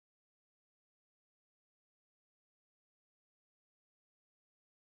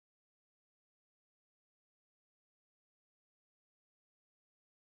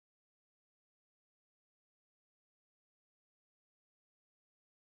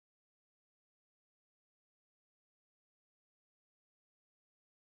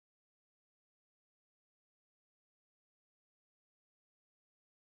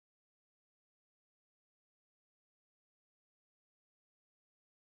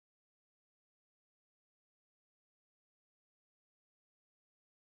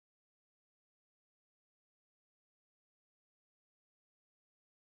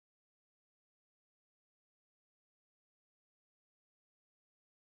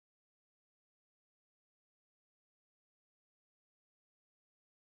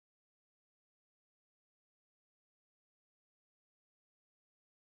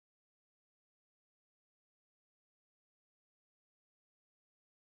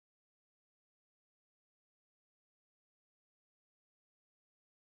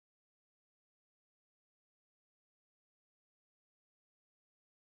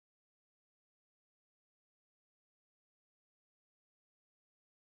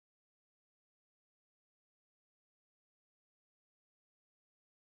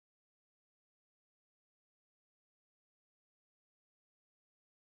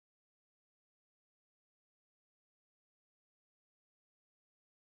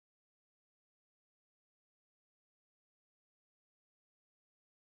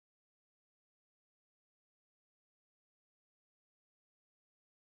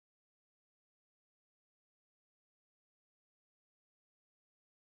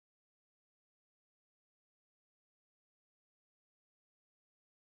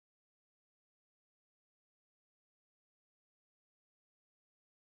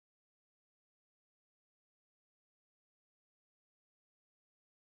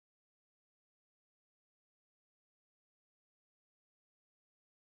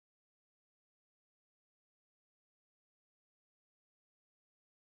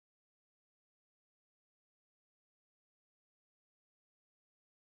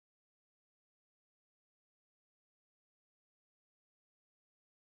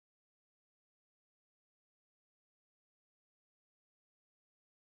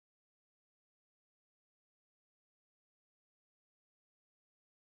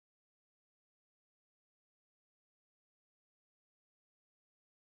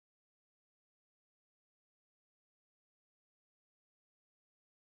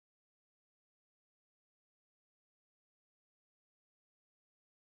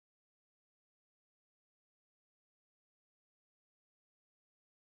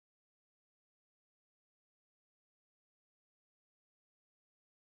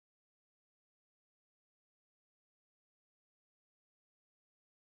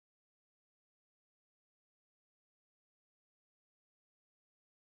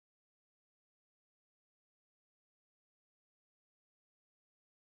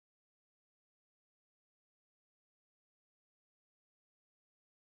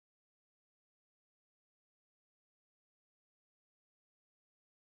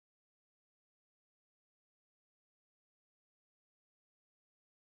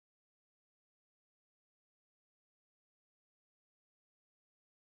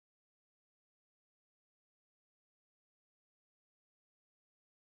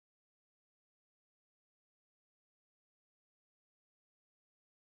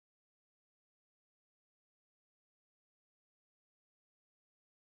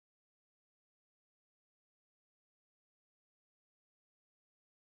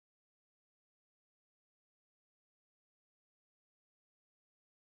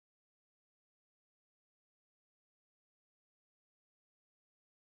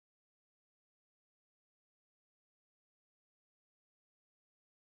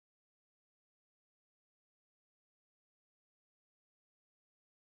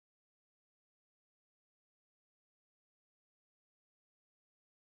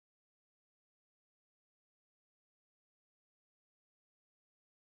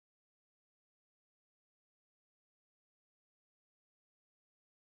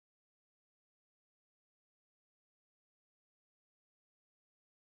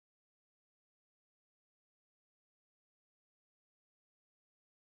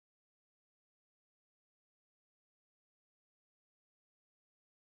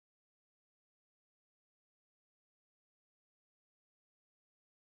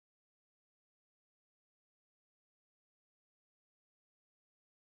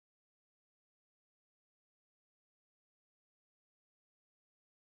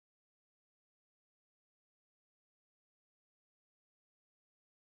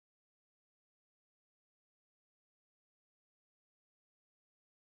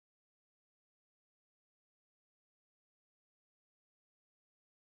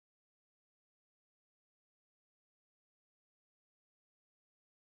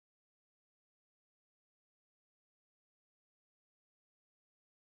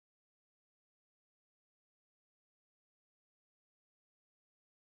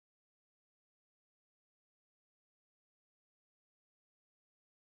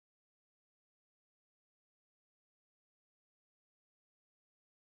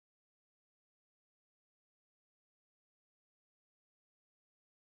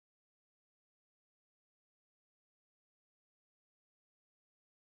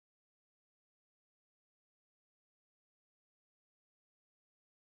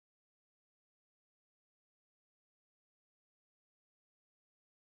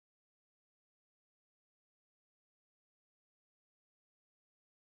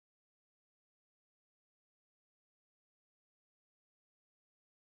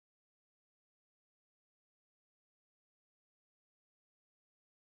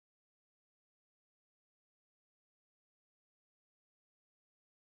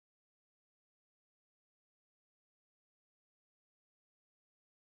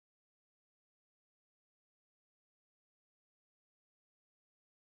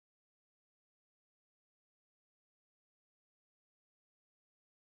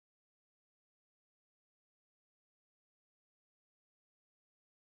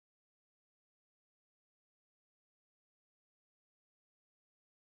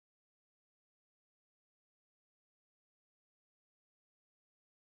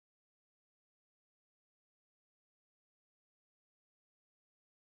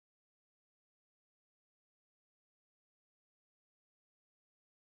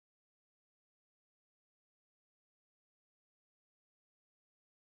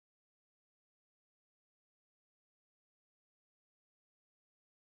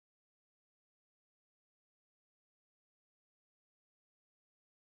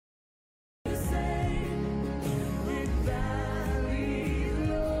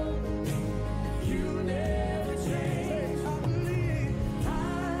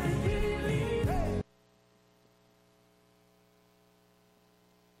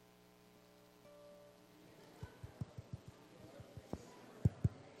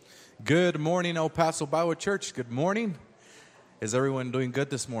Good morning, El Paso Bible Church. Good morning. Is everyone doing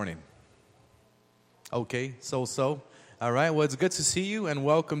good this morning? Okay, so. All right, well, it's good to see you, and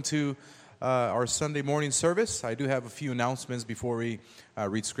welcome to our Sunday morning service. I do have a few announcements before we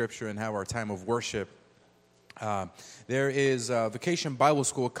read Scripture and have our time of worship. There is Vacation Bible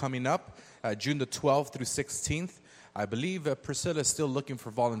School coming up June the 12th through 16th. I believe Priscilla is still looking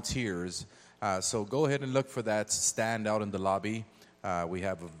for volunteers, so go ahead and look for that stand out in the lobby. We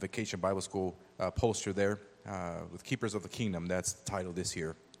have a Vacation Bible School poster there with Keepers of the Kingdom. That's the title this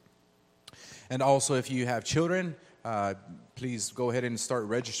year. And also, if you have children, please go ahead and start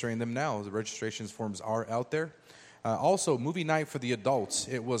registering them now. The registration forms are out there. Also, movie night for the adults.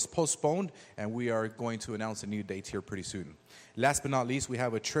 It was postponed, and we are going to announce a new date here pretty soon. Last but not least, we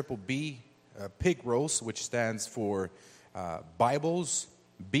have a Triple B pig roast, which stands for Bibles,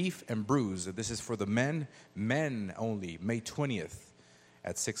 Beef, and Brews. This is for the men only, May 20th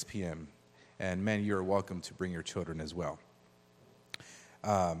at 6 p.m. And men, you're welcome to bring your children as well.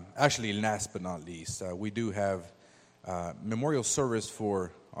 Actually, last but not least, we do have memorial service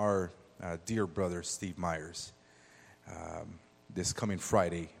for our dear brother, Steve Myers, this coming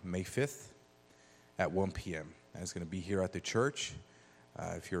Friday, May 5th at 1 p.m. And it's going to be here at the church.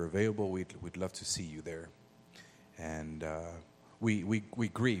 If you're available, we'd love to see you there. And we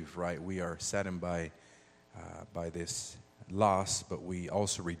grieve, right? We are saddened by this loss, but we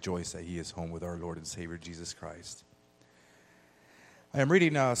also rejoice that he is home with our Lord and Savior, Jesus Christ. I am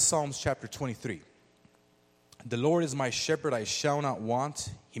reading Psalms chapter 23. The Lord is my shepherd, I shall not want.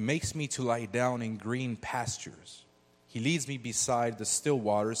 He makes me to lie down in green pastures. He leads me beside the still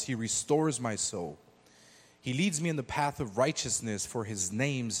waters. He restores my soul. He leads me in the path of righteousness for his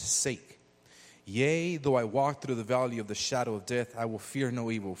name's sake. Yea, though I walk through the valley of the shadow of death, I will fear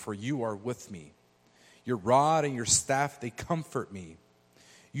no evil, for you are with me. Your rod and your staff, they comfort me.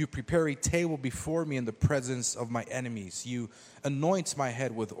 You prepare a table before me in the presence of my enemies. You anoint my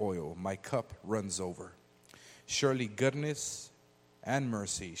head with oil. My cup runs over. Surely goodness and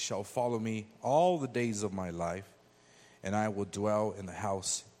mercy shall follow me all the days of my life, and I will dwell in the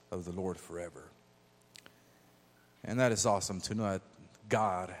house of the Lord forever. And that is awesome to know that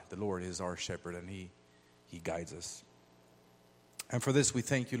God, the Lord, is our shepherd, and He guides us. And for this, we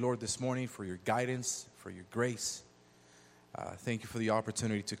thank you, Lord, this morning for your guidance, for your grace. Thank you for the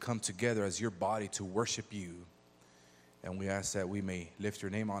opportunity to come together as your body to worship you. And we ask that we may lift your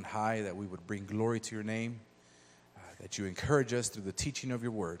name on high, that we would bring glory to your name, that you encourage us through the teaching of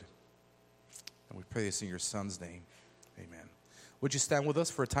your word. And we pray this in your Son's name. Amen. Would you stand with us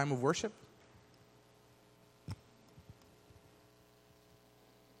for a time of worship?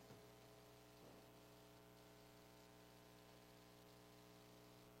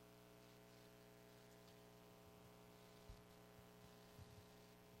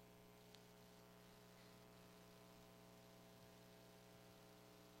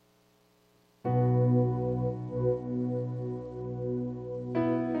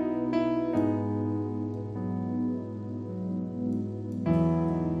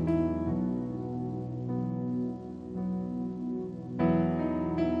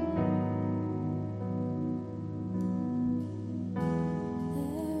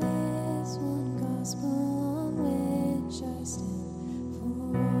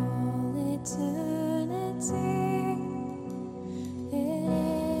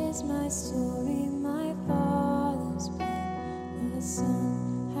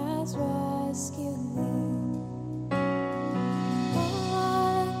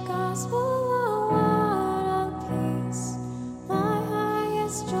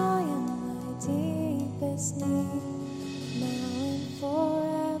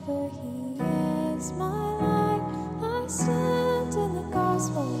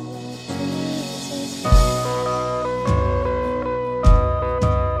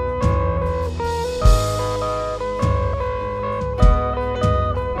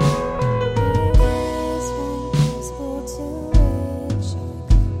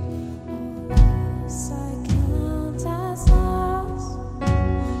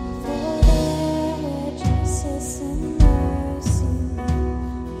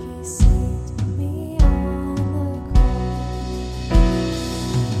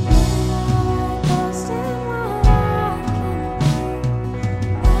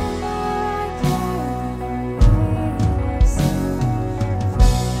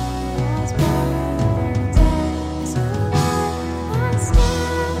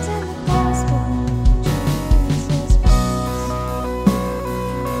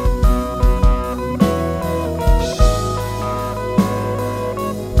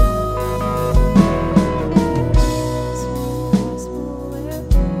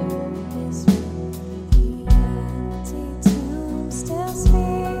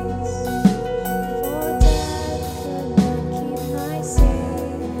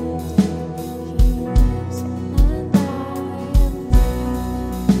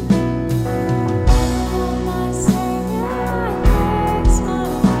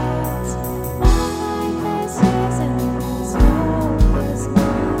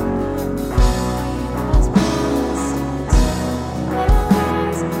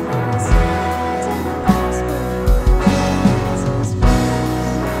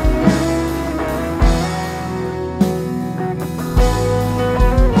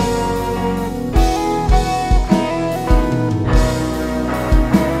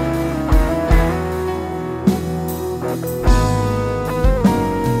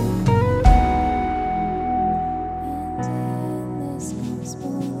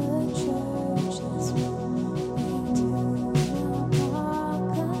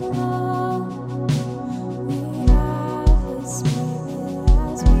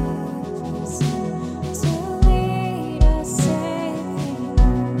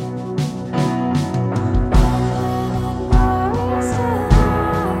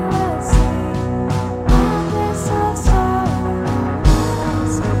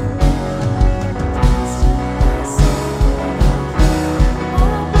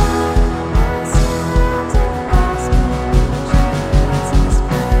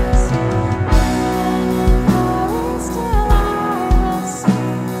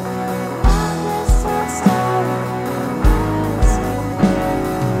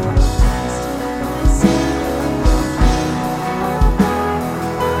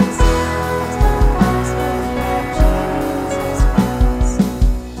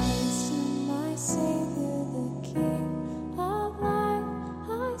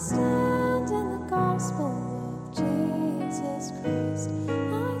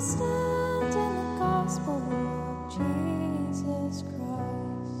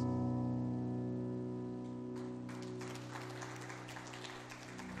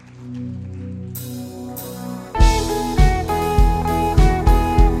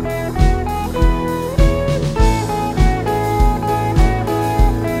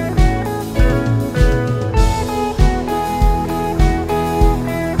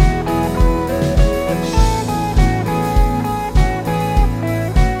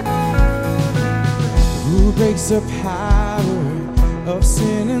 breaks the power of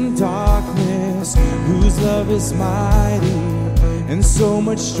sin and darkness, whose love is mighty and so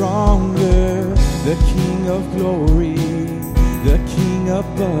much stronger. The King of glory, the King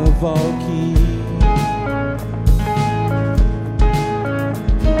above all kings,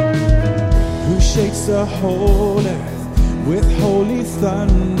 who shakes the whole earth with holy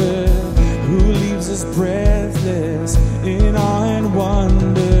thunder, who leaves us breathless in awe and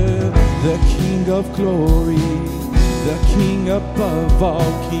wonder. The King of glory, the King above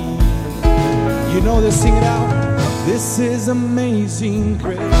all kings. You know this, sing it out. This is amazing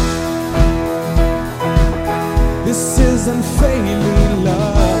grace. This is unfailing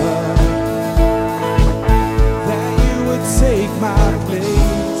love, that you would take my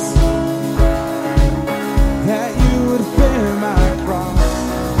place, that you would bear my cross.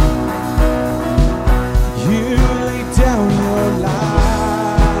 You laid down your life,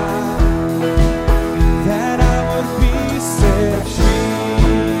 that I would be set free.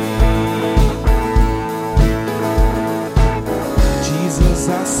 Jesus,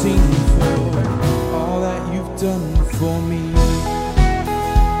 I sing for all that you've done for me.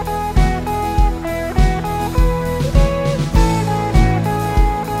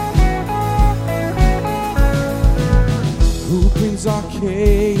 Who brings our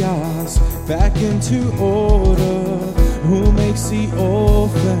chaos back into order, who makes the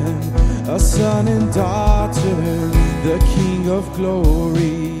orphan a son and daughter. The King of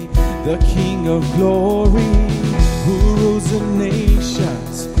glory, the King of glory, who rules the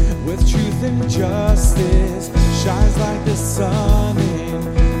nations with truth and justice, shines like the sun in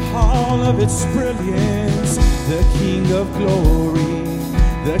all of its brilliance. The King of glory,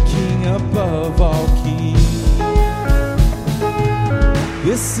 the King above all kings.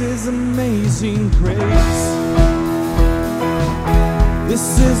 This is amazing grace.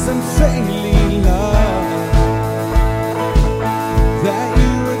 This is unfailing love, that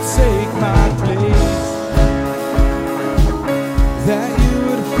you would take my place, that you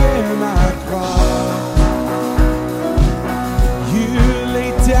would bear my cross. You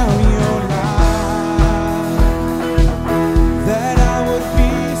laid down your life, that I would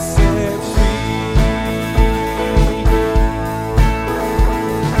be set free.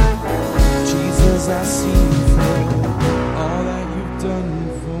 Jesus, I sing for all that you've done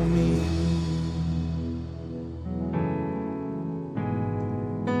for me.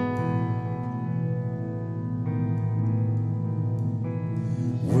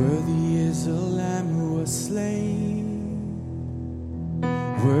 Worthy is the Lamb who was slain.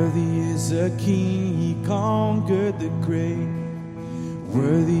 Worthy is the King, he conquered the grave.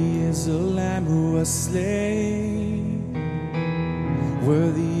 Worthy is the Lamb who was slain.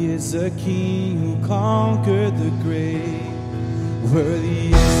 Worthy is the King who conquered the grave.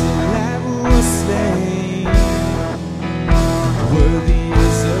 Worthy is the Lamb who was slain. Worthy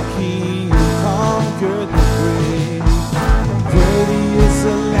is the King who conquered the grave. Worthy is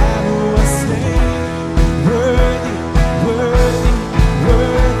the Lamb who was slain. Worthy, worthy,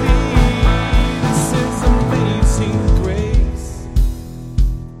 worthy. This is amazing grace.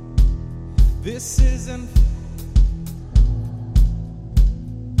 This isn't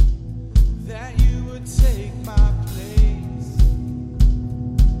that you would take my place,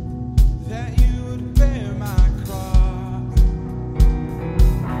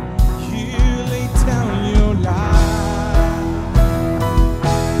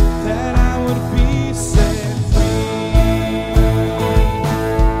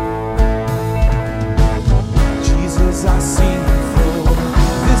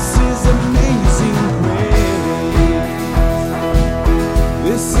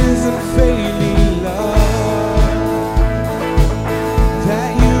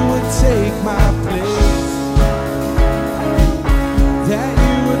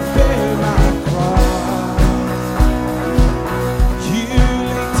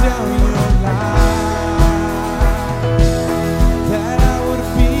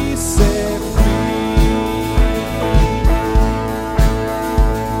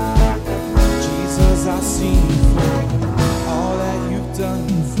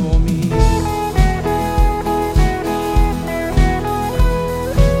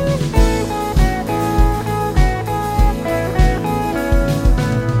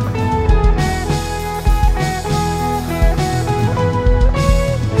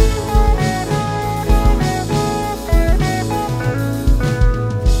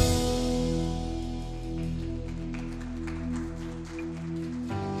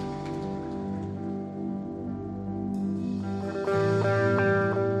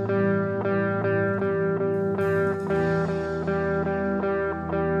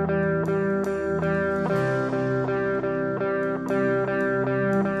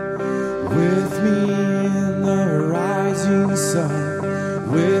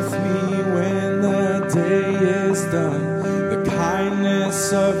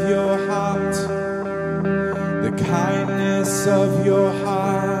 kindness of your heart, the kindness of your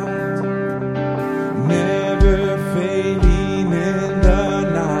heart, never fading in the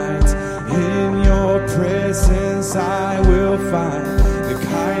night. In your presence I will find the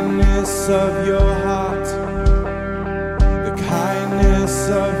kindness of your heart, the kindness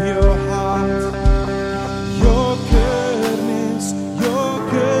of your heart, your goodness,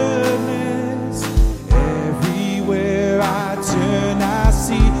 your goodness. Everywhere I turn I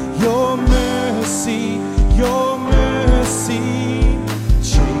see your mercy, your mercy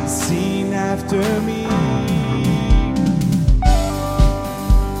chasing after me.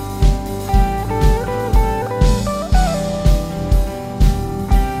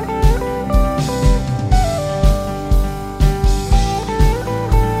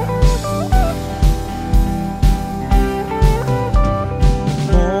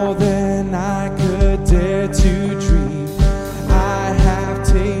 More than I could dare to dream, I have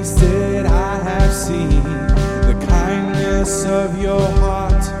tasted, I have seen the kindness of your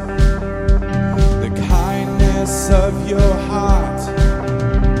heart, the kindness of your heart.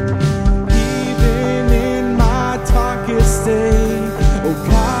 Even in my darkest day, oh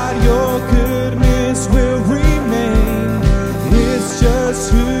God, your goodness will remain. It's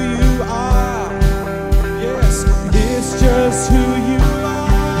just who you are. Yes, it's just who you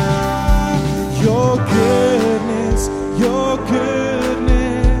are. Your goodness, your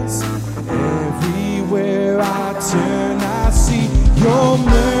goodness. Everywhere I turn I see your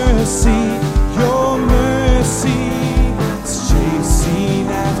mercy, your mercy. It's chasing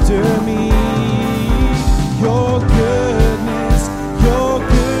after me. Your goodness, your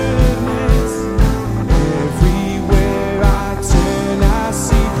goodness. Everywhere I turn I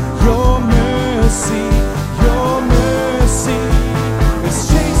see your mercy, your mercy. It's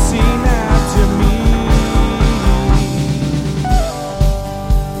chasing after me.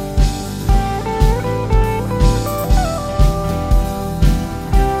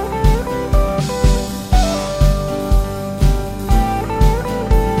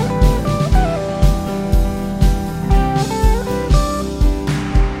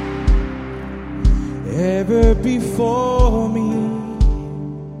 Ever before me,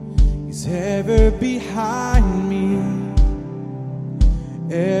 He's ever behind me.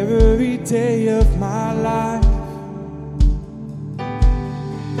 Every day of my life,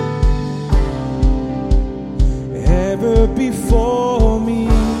 ever before me,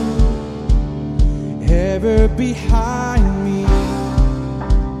 ever behind me.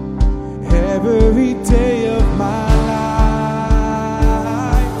 Every day of my life,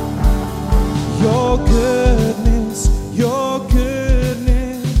 your goodness, your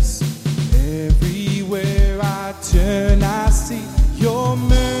goodness. Everywhere I turn I see your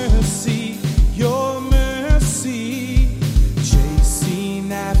mercy, your mercy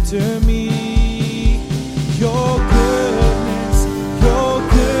chasing after me. Your goodness, your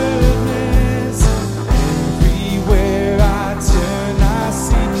goodness. Everywhere I turn I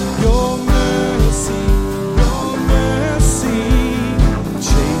see your mercy, your mercy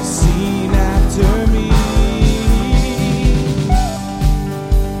chasing after me.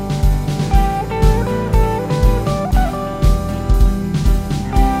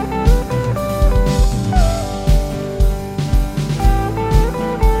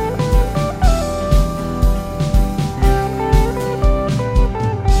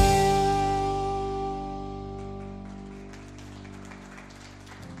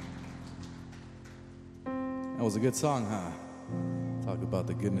 That was a good song, huh? Talk about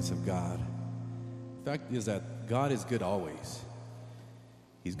the goodness of God. The fact is that God is good always.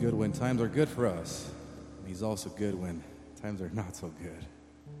 He's good when times are good for us. And He's also good when times are not so good.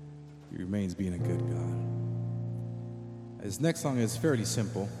 He remains being a good God. This next song is fairly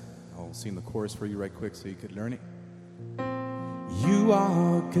simple. I'll sing the chorus for you right quick so you could learn it. You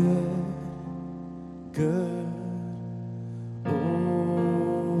are good, good. Oh,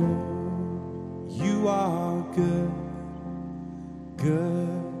 you are good, good.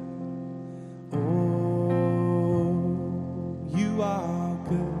 Oh, you are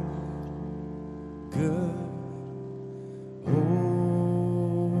good, good.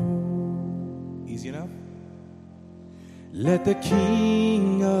 Oh, easy enough? Let the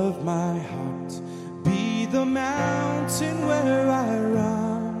King of my heart be the mountain where I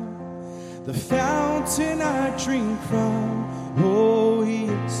run, the fountain I drink from. Oh, He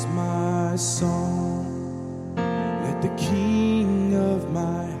is my song. Let the King of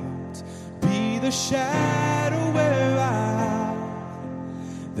my heart be the shadow where I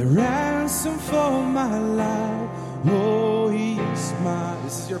hide, the ransom for my life. Oh, He is my.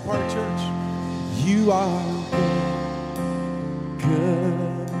 This is your part, church. You are good, good.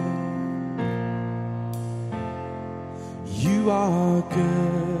 are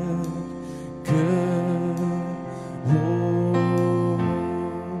good, good. Oh,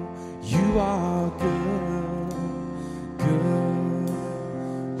 you are good, good.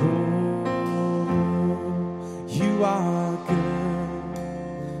 Oh, you are good,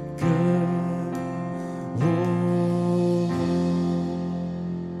 good. Oh,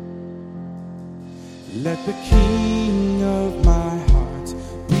 let the King of my heart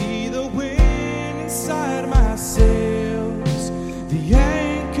be the wind inside my sails, the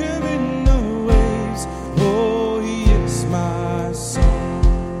anchor in the waves. Oh, he is my song.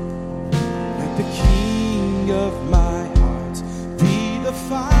 Let the King of my heart be the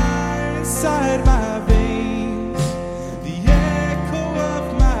fire inside my veins, the echo of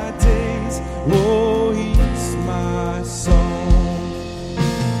my days. Oh, he is my song.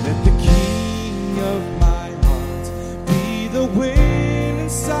 Let the King of my heart be the wind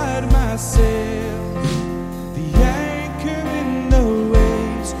inside my sails, the anchor in the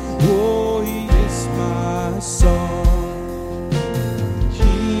waves. Oh, he is my song.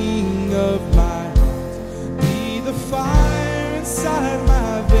 King of my heart, be the fire inside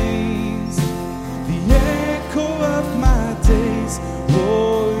my veins, the echo of my days.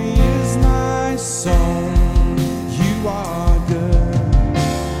 Oh, he is my song. You are good,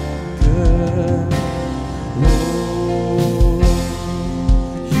 good. Oh,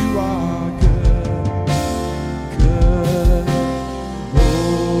 you are good, good.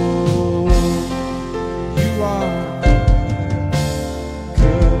 Oh, you are good,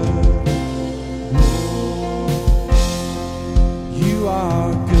 good. You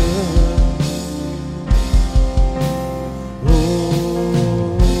are good. Oh,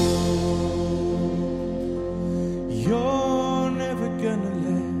 you're never gonna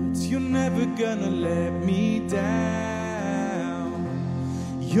let me down.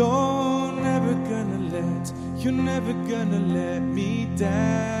 You're never gonna let me down. You're never gonna let me down.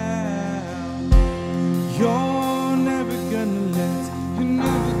 You're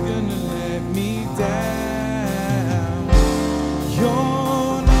never gonna let me down.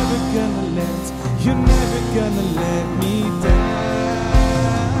 You're never gonna let me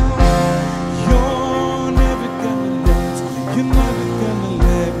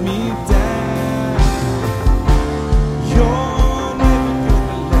down. You're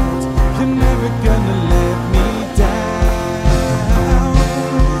never gonna let me down.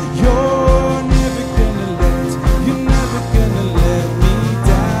 You're never gonna let me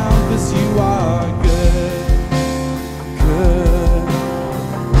down, 'cause you are good, good.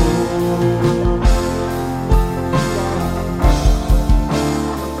 Oh,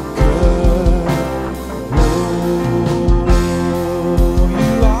 good. Oh,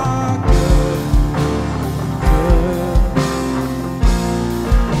 you are good, good.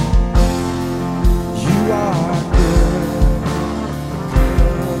 You are good,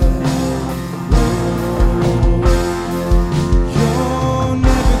 good. You're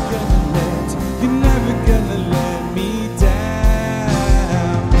never gonna let me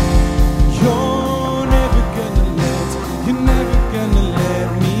down. You're never gonna let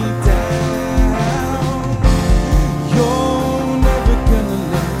me down.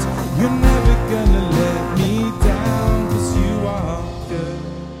 You're never gonna let me down, 'cause you are good.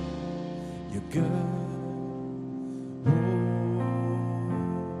 You're good. Oh,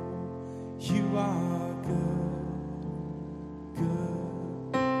 you are good, good.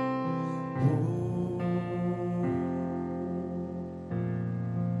 Oh.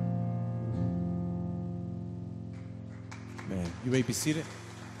 Man, you may be seated.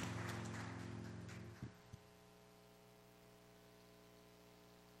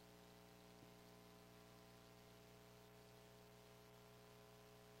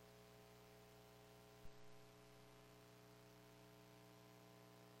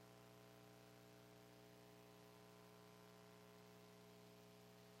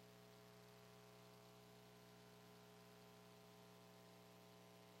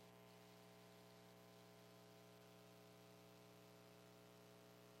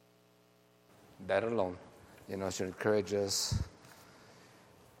 That alone, should encourage us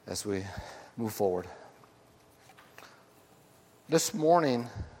as we move forward. This morning,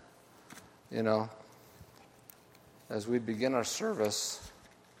 as we begin our service,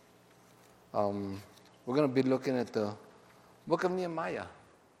 we're going to be looking at the book of Nehemiah.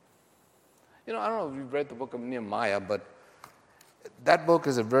 I don't know if you've read the book of Nehemiah, but that book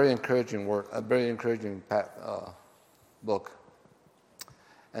is a very encouraging book.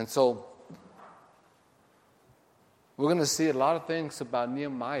 And so, we're going to see a lot of things about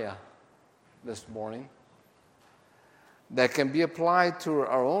Nehemiah this morning that can be applied to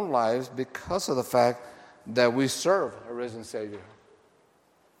our own lives because of the fact that we serve a risen Savior.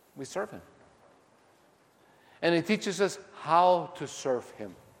 We serve Him. And He teaches us how to serve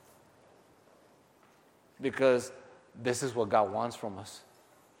Him. Because this is what God wants from us.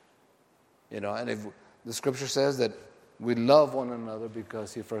 And if the Scripture says that we love one another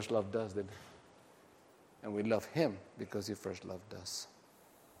because He first loved us, and we love Him because He first loved us.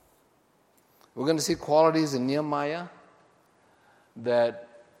 We're going to see qualities in Nehemiah that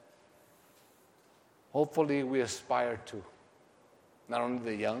hopefully we aspire to. Not only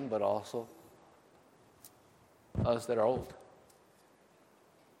the young, but also us that are old.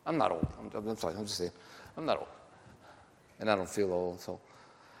 I'm not old. I'm sorry, I'm just saying. I'm not old. And I don't feel old.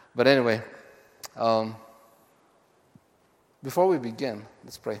 But anyway, before we begin,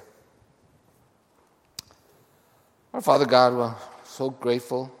 let's pray. Our Father God, we're so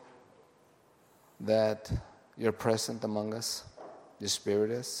grateful that you're present among us. Your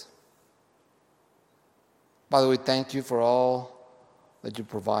Spirit is. Father, we thank you for all that you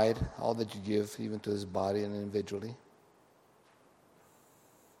provide, all that you give, even to this body and individually.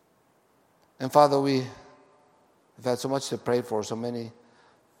 And Father, we have had so much to pray for so many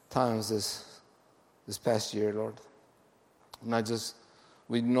times this past year, Lord.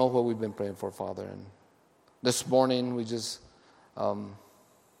 We know what we've been praying for, Father. And this morning, we just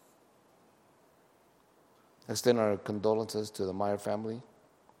extend our condolences to the Meyer family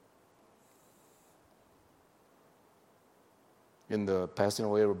in the passing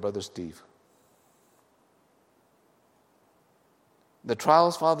away of our brother Steve. The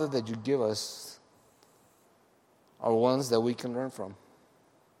trials, Father, that you give us are ones that we can learn from.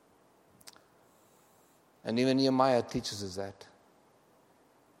 And even Nehemiah teaches us that.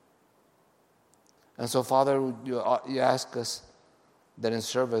 And so, Father, you ask us that in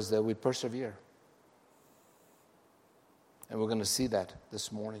service that we persevere. And we're going to see that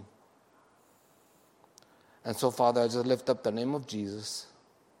this morning. And so, Father, I just lift up the name of Jesus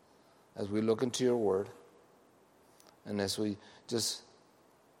as we look into your word and as we just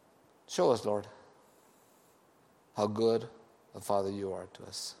show us, Lord, how good a Father you are to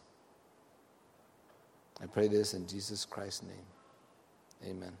us. I pray this in Jesus Christ's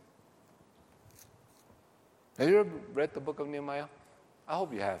name. Amen. Have you ever read the book of Nehemiah? I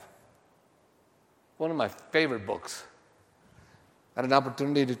hope you have. One of my favorite books. I had an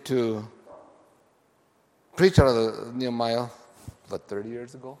opportunity to preach out of the Nehemiah, 30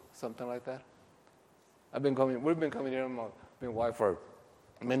 years ago, something like that. We've been coming here, my wife, for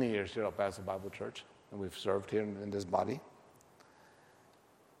many years here at Pastor Bible Church, and we've served here in this body.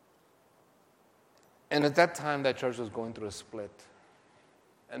 And at that time, that church was going through a split.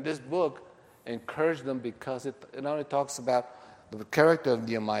 And this book encouraged them because it not only talks about the character of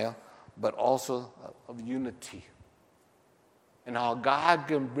Nehemiah, but also of unity. And how God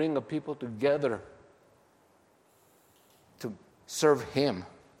can bring a people together to serve Him.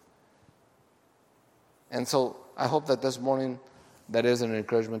 And so I hope that this morning that is an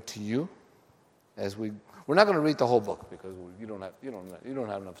encouragement to you. We're not going to read the whole book because you don't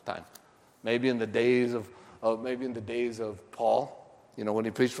have enough time. Maybe in the days of Paul, when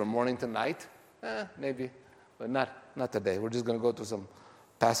he preached from morning to night, maybe, but not today. We're just going to go through some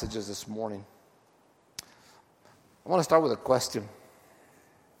passages this morning. I want to start with a question.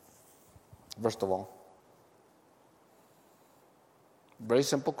 First of all, very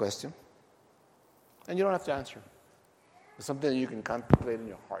simple question, and you don't have to answer. It's something that you can contemplate in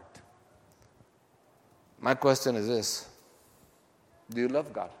your heart. My question is this: do you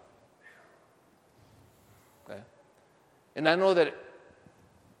love God? Okay. And I know that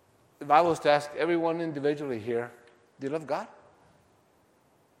if I was to ask everyone individually here, do you love God?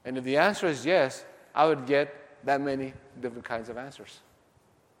 And if the answer is yes, I would get that many different kinds of answers.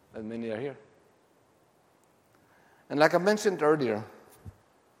 As many are here. And like I mentioned earlier,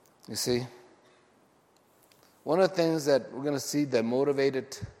 you see, one of the things that we're going to see that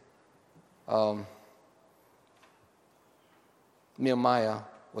motivated Nehemiah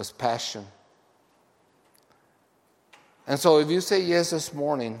was passion. And so if you say yes this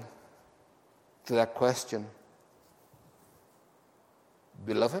morning to that question,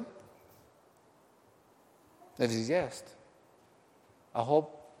 do you love Him? If He's yes, I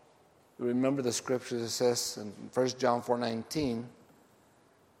hope you remember the scripture that says in 1 John 4:19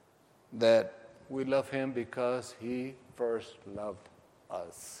 that we love Him because He first loved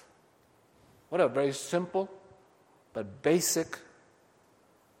us. What a very simple but basic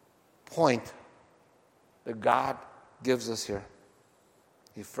point that God gives us here.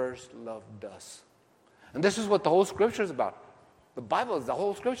 He first loved us. And this is what the whole scripture is about. The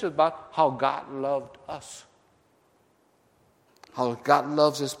whole scripture is about how God loved us. How God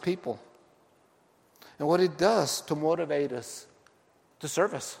loves His people. and what it does to motivate us to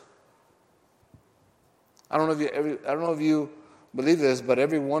service. I don't know if you believe this, but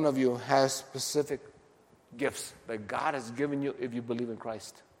every one of you has specific gifts that God has given you if you believe in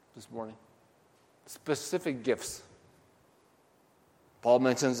Christ this morning. Specific gifts. Paul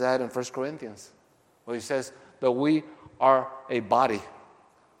mentions that in 1 Corinthians, where he says that we are a body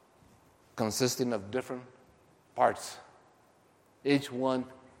consisting of different parts, each one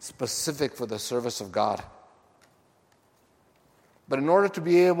specific for the service of God. But in order to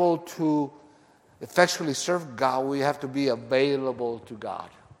be able to effectually serve God, we have to be available to God.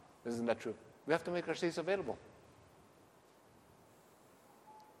 Isn't that true? We have to make ourselves available.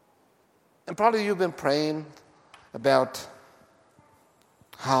 And probably you've been praying about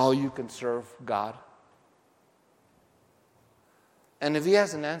how you can serve God. And if He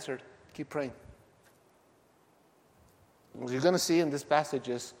hasn't answered, keep praying. What you're going to see in this passage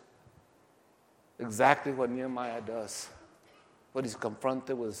is exactly what Nehemiah does. When he's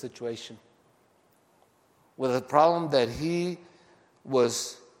confronted with a situation, with a problem that he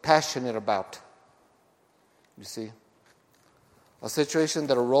was passionate about. You see, a situation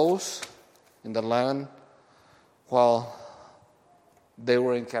that arose in the land while they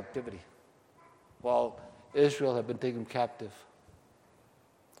were in captivity, while Israel had been taken captive,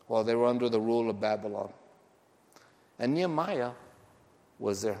 while they were under the rule of Babylon. And Nehemiah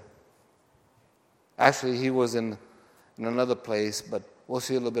was there. Actually, he was in another place, but we'll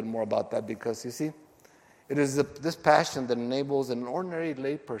see a little bit more about that, because, you see, it is this passion that enables an ordinary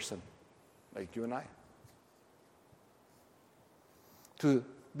lay person like you and I to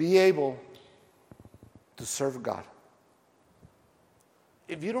be able to serve God.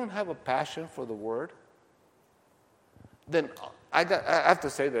 If you don't have a passion for the Word, then I have to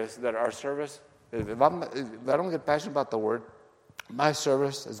say this, that our service, if I don't get passionate about the Word, my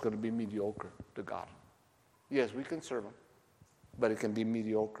service is going to be mediocre to God. Yes, we can serve Him, but it can be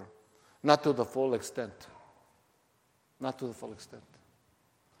mediocre. Not to the full extent. Not to the full extent.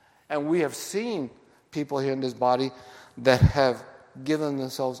 And we have seen people here in this body that have given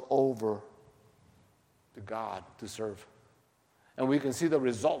themselves over to God to serve. And we can see the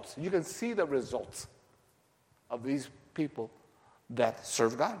results. You can see the results of these people that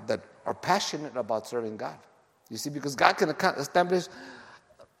serve God, that are passionate about serving God. You see, because God can establish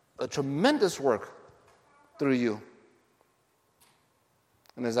a tremendous work through you.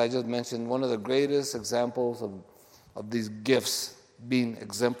 And as I just mentioned, one of the greatest examples of these gifts being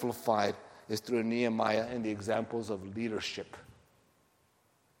exemplified is through Nehemiah and the examples of leadership.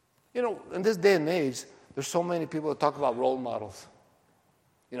 You know, in this day and age, there's so many people that talk about role models.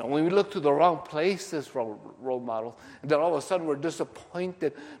 You know, when we look to the wrong places for role models, and then all of a sudden we're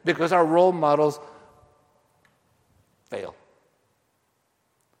disappointed because our role models fail.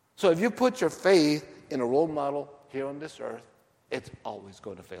 So if you put your faith in a role model here on this earth, it's always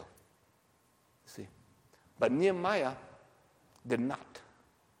going to fail. See? But Nehemiah did not.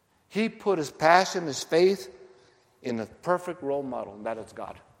 He put his passion, his faith in a perfect role model, and that is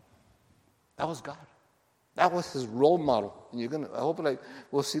God. That was God. That was his role model. And I hope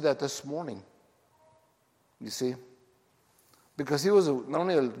we'll see that this morning. You see? Because he was not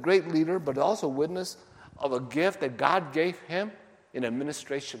only a great leader, but also a witness of a gift that God gave him in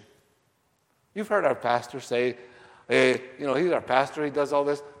administration. You've heard our pastor say, hey, you know, he's our pastor, he does all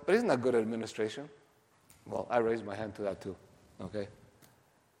this, but he's not good at administration. Well, I raise my hand to that too, okay?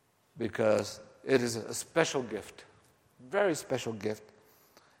 Because it is a special gift, very special gift.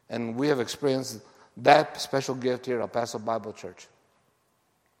 And we have experienced that special gift here at El Paso Bible Church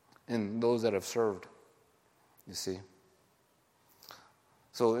in those that have served, you see.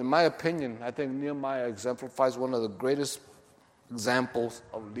 So in my opinion, I think Nehemiah exemplifies one of the greatest examples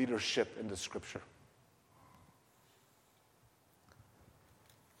of leadership in the Scripture.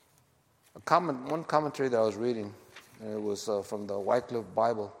 One commentary that I was reading, and it was from the Wycliffe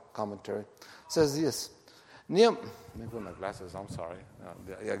Bible commentary, says this. Let me put my glasses, I'm sorry.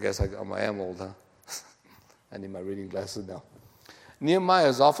 I guess I am old, huh? I need my reading glasses now. Nehemiah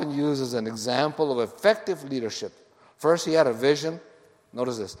is often used as an example of effective leadership. First, he had a vision.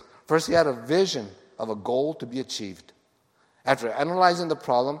 Notice this. First, he had a vision of a goal to be achieved. After analyzing the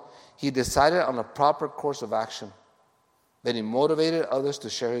problem, he decided on a proper course of action. Then he motivated others to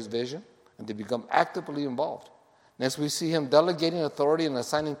share his vision and to become actively involved. Next, we see him delegating authority and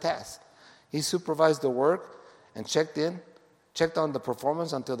assigning tasks. He supervised the work and checked on the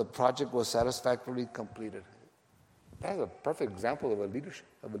performance until the project was satisfactorily completed. That's a perfect example of a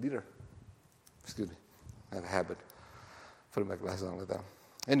leader. Excuse me, I have a habit of putting my glasses on like that.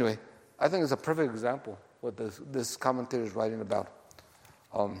 Anyway, I think it's a perfect example what this commentator is writing about.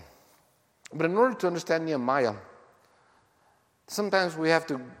 But in order to understand Nehemiah, sometimes we have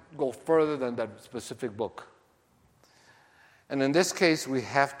to go further than that specific book. And in this case, we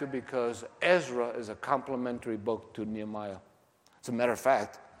have to, because Ezra is a complementary book to Nehemiah. As a matter of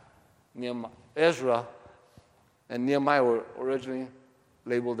fact, Ezra and Nehemiah were originally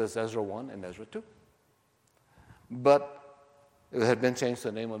labeled as Ezra 1 and Ezra 2. But it had been changed to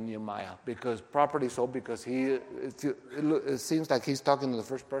the name of Nehemiah, because it seems like he's talking to the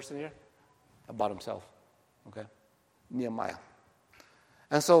first person here about himself. Okay? Nehemiah.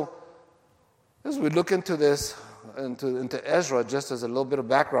 And so, as we look into this, into Ezra, just as a little bit of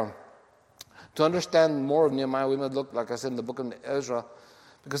background, to understand more of Nehemiah, we must look, like I said, in the book of Ezra,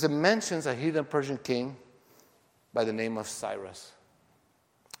 because it mentions a heathen Persian king by the name of Cyrus.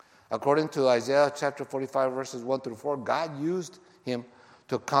 According to Isaiah chapter 45, verses 1 through 4, God used him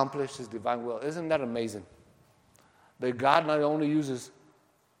to accomplish his divine will. Isn't that amazing? That God not only uses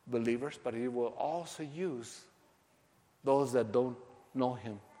believers, but he will also use those that don't know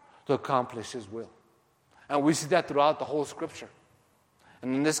him to accomplish his will. And we see that throughout the whole scripture.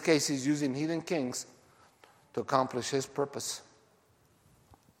 And in this case, he's using heathen kings to accomplish his purpose.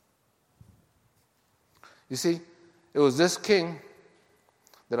 You see, it was this king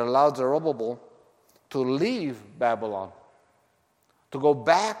that allowed Zerubbabel to leave Babylon, to go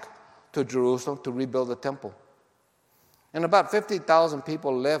back to Jerusalem to rebuild the temple. And about 50,000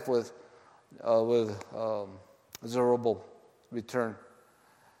 people left with Zerubbabel's return.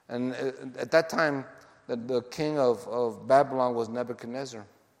 And at that time, the king of Babylon was Nebuchadnezzar,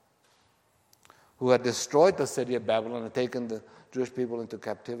 who had destroyed the city of Babylon and taken the Jewish people into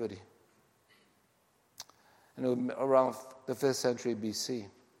captivity. And it was around the 5th century BC.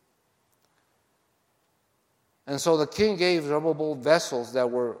 And so the king gave Zerubbabel vessels that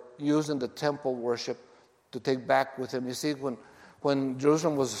were used in the temple worship to take back with him. You see, when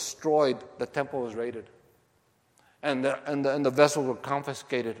Jerusalem was destroyed, the temple was raided. And the vessels were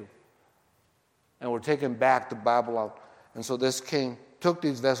confiscated and were taken back to Babylon. And so this king took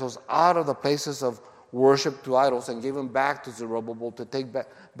these vessels out of the places of worship to idols and gave them back to Zerubbabel to take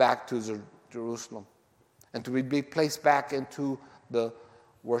back to Jerusalem and to be placed back into the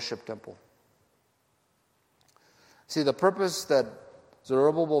worship temple. See, the purpose that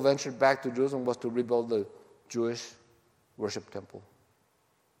Zerubbabel ventured back to Jerusalem was to rebuild the Jewish worship temple.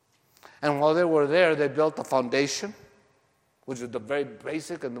 And while they were there, they built the foundation, which is the very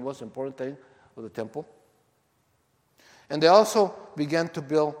basic and the most important thing of the temple. And they also began to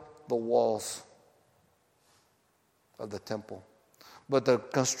build the walls of the temple. But the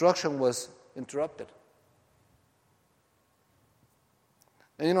construction was interrupted.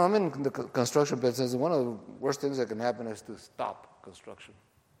 And you know, I'm in the construction business, and one of the worst things that can happen is to stop construction.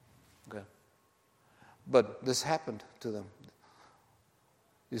 Okay? But this happened to them.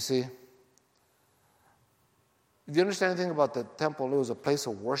 You see, if you understand anything about the temple, it was a place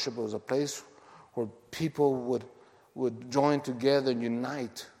of worship. It was a place where people would join together and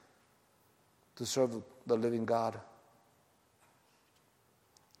unite to serve the living God.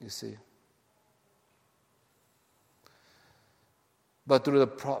 You see. But through the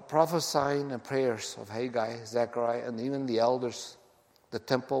prophesying and prayers of Haggai, Zechariah, and even the elders, the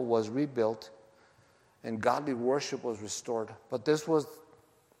temple was rebuilt and godly worship was restored. But this was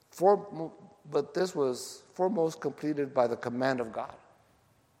foremost completed by the command of God.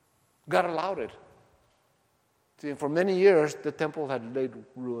 God allowed it. See, for many years, the temple had laid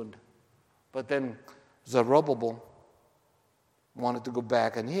ruined. But then Zerubbabel wanted to go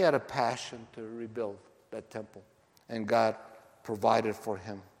back, and he had a passion to rebuild that temple. And God provided for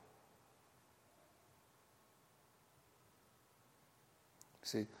him.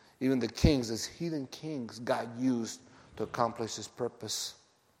 See, even the kings, as heathen kings, God used to accomplish his purpose.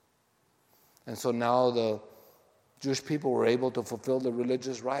 And so now the Jewish people were able to fulfill their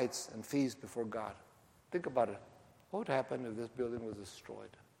religious rites and feasts before God. Think about it. What would happen if this building was destroyed?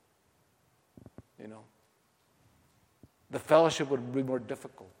 You know, the fellowship would be more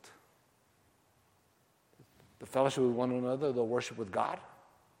difficult. The fellowship with one another, the worship with God.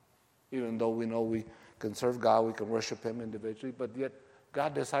 Even though we know we can serve God, we can worship him individually, but yet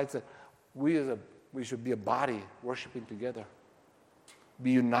God decides that we should be a body worshiping together,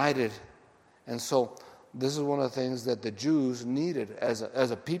 be united. And so this is one of the things that the Jews needed as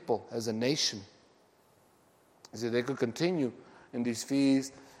a people, as a nation. So they could continue in these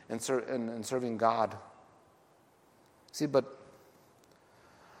feasts and serving God. See, but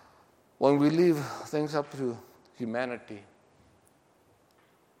when we leave things up to humanity,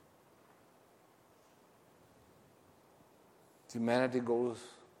 humanity goes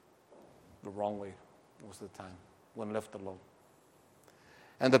the wrong way most of the time when left alone.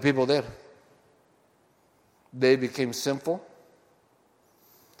 And the people did. they became sinful.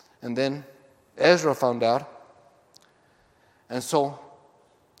 And then Ezra found out. And so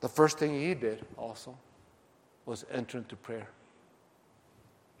the first thing he did also was enter into prayer.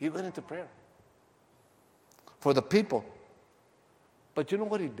 He went into prayer for the people. But you know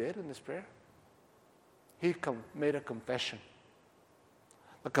what he did in this prayer? He made a confession.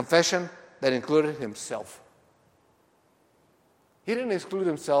 A confession that included himself. He didn't exclude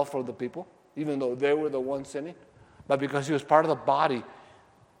himself from the people, even though they were the ones sinning, but because he was part of the body,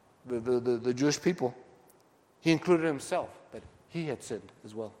 the Jewish people, he included himself, that he had sinned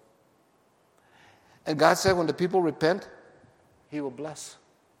as well. And God said when the people repent, he will bless.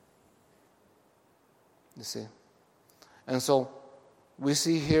 You see? And so we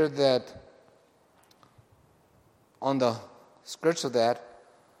see here that on the skirts of that,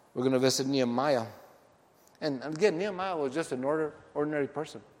 we're going to visit Nehemiah. And again, Nehemiah was just an ordinary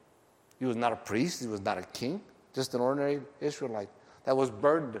person. He was not a priest. He was not a king. Just an ordinary Israelite that was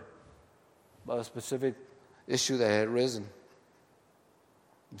burdened by a specific issue that had risen.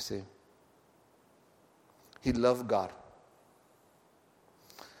 You see. He loved God.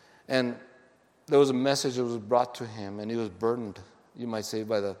 And there was a message that was brought to him, and he was burdened, you might say,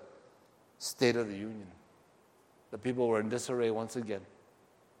 by the state of the union. The people were in disarray once again.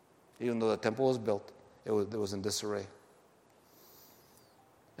 Even though the temple was built, it was in disarray.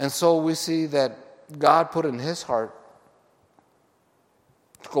 And so we see that God put in his heart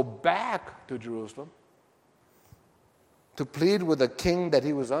to go back to Jerusalem, to plead with the king that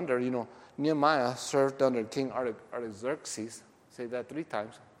he was under. You know, Nehemiah served under King Artaxerxes. Say that 3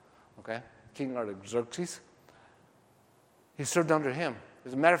 times, okay? King Artaxerxes. He served under him.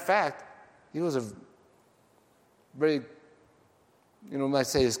 As a matter of fact, he was a very, might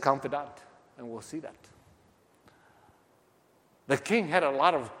say his confidant, and we'll see that. The king had a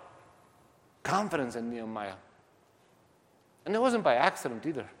lot of confidence in Nehemiah. And it wasn't by accident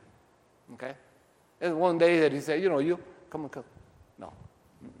either, okay? And one day that he said, you come and come. No.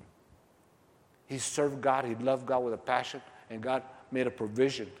 He served God. He loved God with a passion, and God made a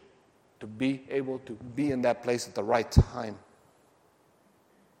provision to be able to be in that place at the right time.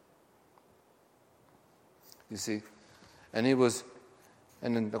 You see? And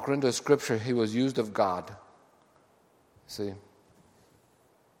according to the scripture, he was used of God. See?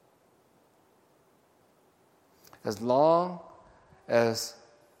 As long as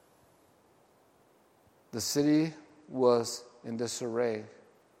the city was in disarray,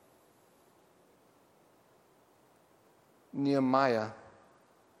 Nehemiah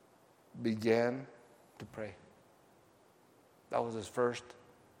began to pray. That was his first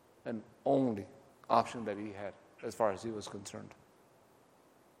and only option that he had as far as he was concerned.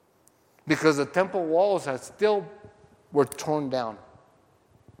 Because the temple walls were torn down.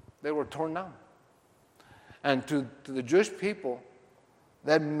 They were torn down. And to the Jewish people,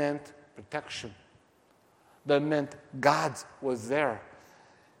 that meant protection. That meant God was there.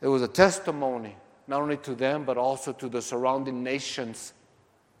 It was a testimony, not only to them, but also to the surrounding nations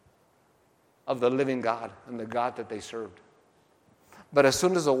of the living God and the God that they served. But as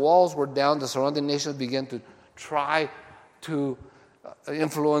soon as the walls were down, the surrounding nations began to try to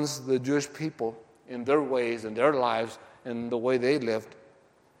influence the Jewish people in their ways, in their lives, in the way they lived,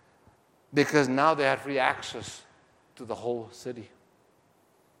 because now they had free access to the whole city.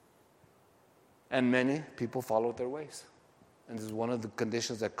 And many people followed their ways. And this is one of the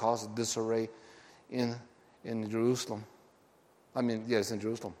conditions that caused disarray in Jerusalem. In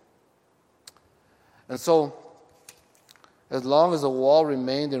Jerusalem. And so, as long as the wall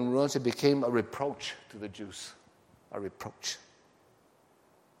remained in ruins, it became a reproach to the Jews. A reproach.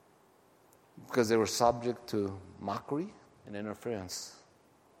 Because they were subject to mockery and interference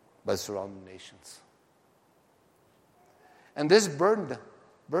by surrounding nations. And this burdened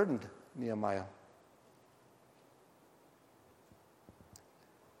Nehemiah.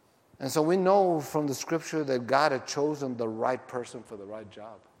 And so we know from the scripture that God had chosen the right person for the right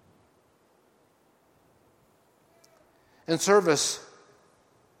job. In service,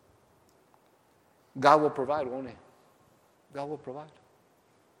 God will provide, won't He? God will provide.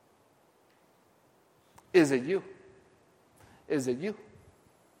 Is it you? Is it you?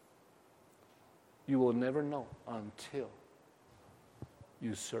 You will never know until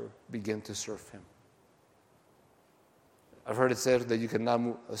you begin to serve Him. I've heard it said that you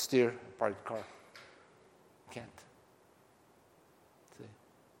cannot steer a parked car. You can't. See?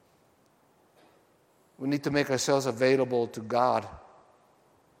 We need to make ourselves available to God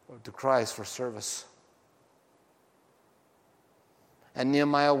or to Christ for service. And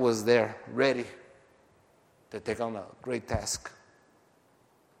Nehemiah was there, ready to take on a great task.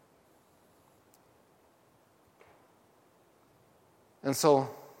 And so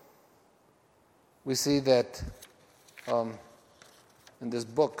we see that in this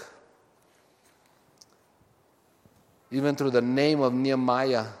book, even through the name of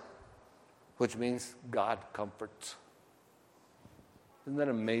Nehemiah, which means God comforts. Isn't that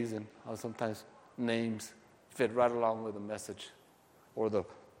amazing how sometimes names fit right along with the message or the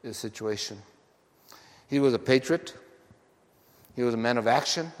situation? He was a patriot. He was a man of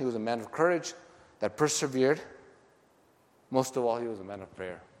action. He was a man of courage that persevered. Most of all, he was a man of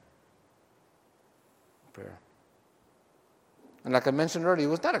prayer. Prayer. And like I mentioned earlier,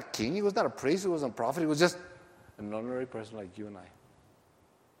 he was not a king. He was not a priest. He wasn't a prophet. He was just an ordinary person like you and I.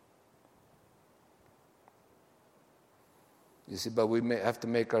 You see, but we may have to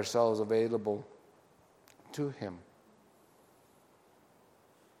make ourselves available to him.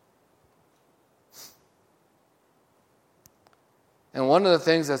 And one of the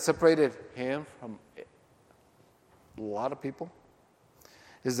things that separated him from a lot of people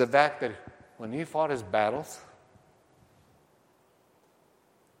is the fact that when he fought his battles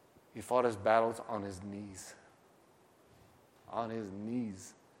on his knees. On his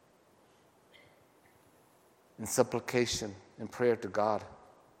knees. In supplication, in prayer to God.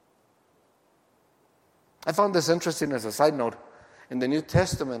 I found this interesting as a side note. In the New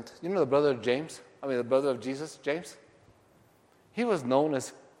Testament, you know the brother of the brother of Jesus, James? He was known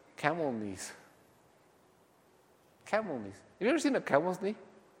as camel knees. Camel knees. Have you ever seen a camel's knee?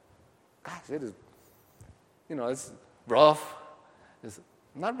 Gosh, it is, it's rough. It's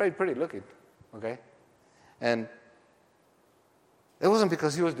not very pretty looking, okay? And it wasn't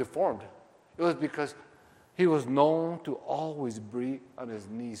because he was deformed. It was because he was known to always be on his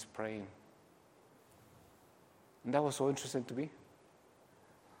knees praying. And that was so interesting to me.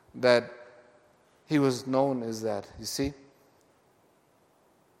 That he was known as that. You see?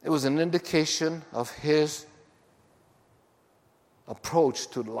 It was an indication of his approach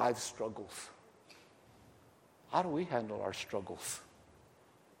to life struggles. How do we handle our struggles?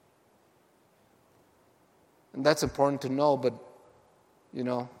 And that's important to know, but,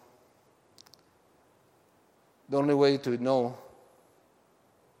 the only way to know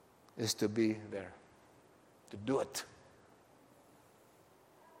is to be there, to do it.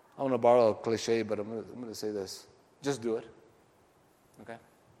 I want to borrow a cliche, but I'm going to say this. Just do it. Okay?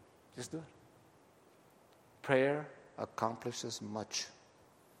 Just do it. Prayer accomplishes much.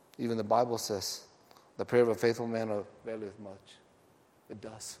 Even the Bible says, the prayer of a faithful man availeth much. It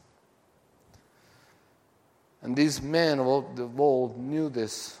does. And these men of old knew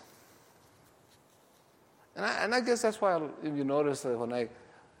this. And I guess that's why, if you notice that when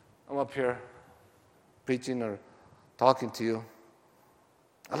I'm up here preaching or talking to you,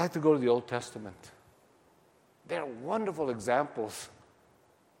 I like to go to the Old Testament. They're wonderful examples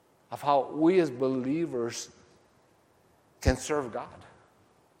of how we as believers can serve God.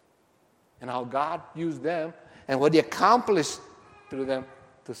 And how God used them and what he accomplished through them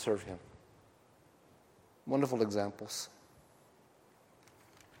to serve him. Wonderful examples.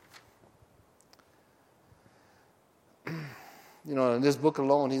 In this book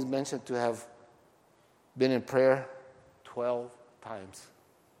alone, he's mentioned to have been in prayer 12 times.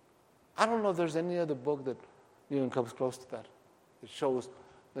 I don't know if there's any other book that even comes close to that. It shows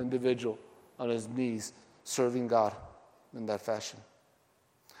the individual on his knees serving God in that fashion.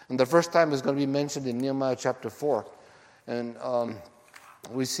 And the first time is going to be mentioned in Nehemiah chapter 4. And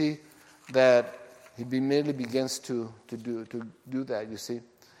we see that he immediately begins to do that, you see.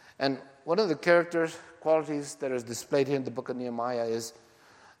 And one of the qualities that is displayed here in the book of Nehemiah is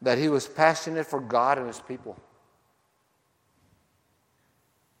that he was passionate for God and his people.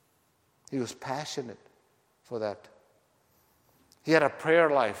 He was passionate for that. He had a prayer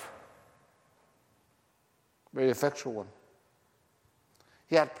life, very effectual one.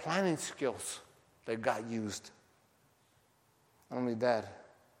 He had planning skills that God used. Not only that,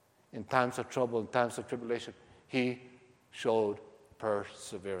 in times of trouble, in times of tribulation, he showed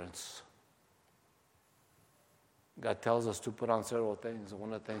perseverance. God tells us to put on several things, and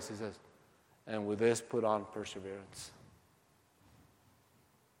one of the things he says, and with this, put on perseverance.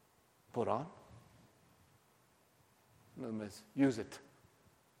 Put on? In other words, use it.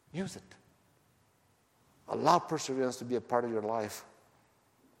 Use it. Allow perseverance to be a part of your life.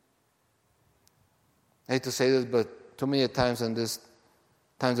 I hate to say this, but too many times in this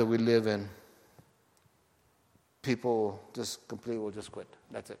times that we live in, people just completely will just quit.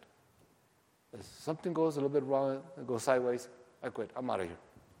 That's it. If something goes a little bit wrong, it goes sideways, I quit. I'm out of here.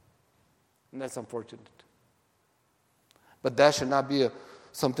 And that's unfortunate. But that should not be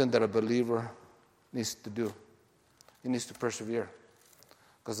something that a believer needs to do. He needs to persevere.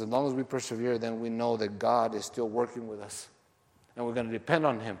 Because as long as we persevere, then we know that God is still working with us. And we're going to depend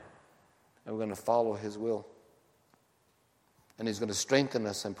on him. And we're going to follow his will. And he's going to strengthen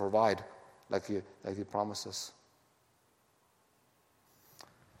us and provide like he promised us.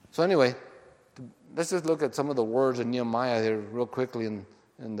 So anyway, let's just look at some of the words in Nehemiah here real quickly in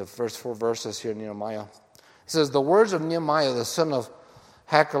the first 4 verses here in Nehemiah. It says, the words of Nehemiah, the son of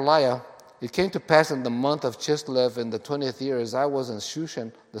Hakaliah, it came to pass in the month of Chislev in the 20th year, as I was in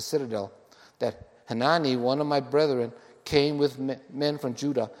Shushan, the citadel, that Hanani, one of my brethren, came with men from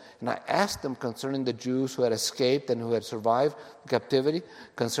Judah, and I asked them concerning the Jews who had escaped and who had survived the captivity,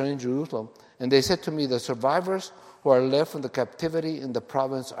 concerning Jerusalem. And they said to me, the survivors who are left from the captivity in the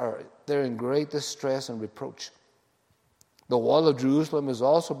province they're in great distress and reproach. The wall of Jerusalem is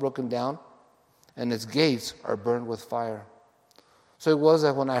also broken down, and its gates are burned with fire. So it was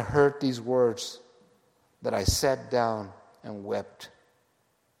that when I heard these words, that I sat down and wept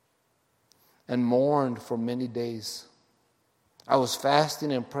and mourned for many days. I was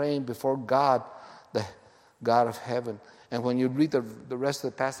fasting and praying before God, the God of heaven. And when you read the rest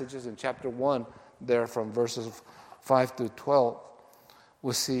of the passages in chapter 1, there from verses 5 to 12,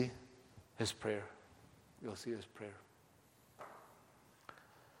 we'll see his prayer. You'll see his prayer.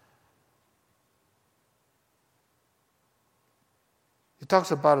 He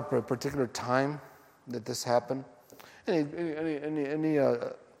talks about a particular time that this happened. And he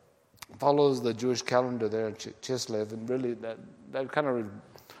follows the Jewish calendar there in Chislev, and really that kind of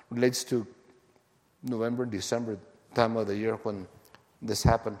relates to November, December time of the year when this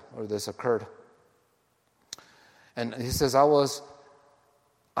happened or this occurred. And he says, I was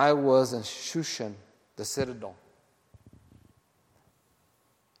in Shushan, the citadel.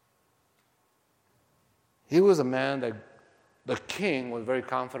 He was a man that the king was very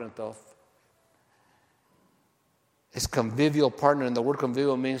confident of. His convivial partner, and the word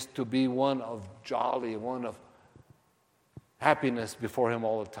convivial means to be one of jolly, one of happiness before him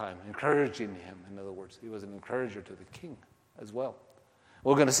all the time, encouraging him, in other words. He was an encourager to the king as well.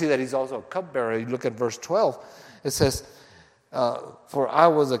 We're going to see that he's also a cupbearer. You look at verse 12. It says, for I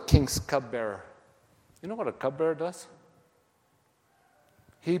was a king's cupbearer. You know what a cupbearer does?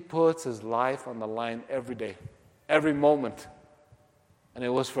 He puts his life on the line every day, every moment. And it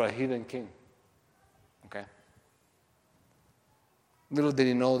was for a heathen king. Okay? Little did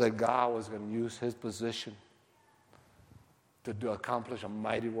he know that God was going to use his position to accomplish a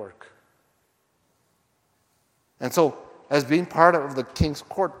mighty work. And so, as being part of the king's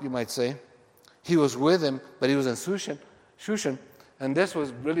court, you might say, he was with him, but he was in Shushan, and this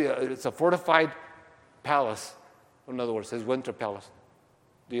was really it's a fortified palace. In other words, his winter palace.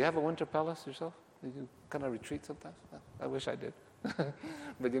 Do you have a winter palace yourself? Do you kind of retreat sometimes? I wish I did.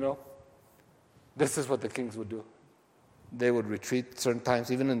 But this is what the kings would do. They would retreat certain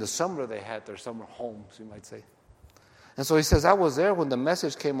times. Even in the summer, they had their summer homes, you might say. And so he says, I was there when the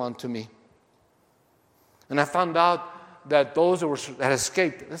message came on to me. And I found out that those who had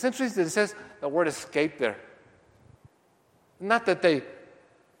escaped. It's interesting that it says the word escape there. Not that they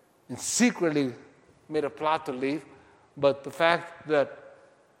secretly made a plot to leave, but the fact that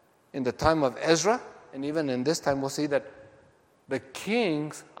in the time of Ezra, and even in this time, we'll see that the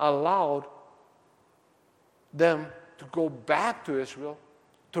kings allowed them to go back to Israel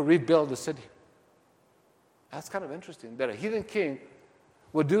to rebuild the city. That's kind of interesting, that a heathen king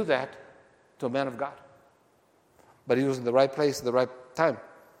would do that to a man of God. But he was in the right place at the right time.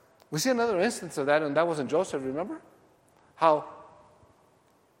 We see another instance of that, and that was in Joseph, remember? How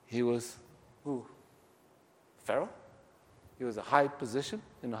he was, who? Pharaoh? He was in a high position.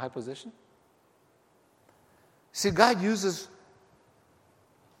 See, God uses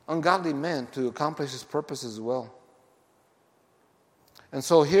ungodly men to accomplish his purposes as well. And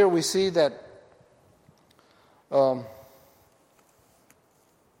so here we see that the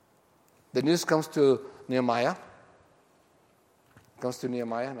news comes to Nehemiah.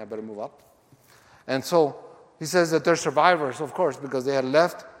 And I better move up. And so he says that they're survivors, of course, because they had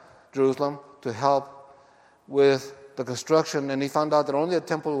left Jerusalem to help with the construction. And he found out that only a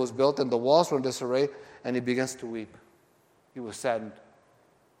temple was built and the walls were in disarray, and he begins to weep. He was saddened.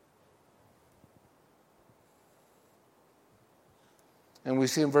 And we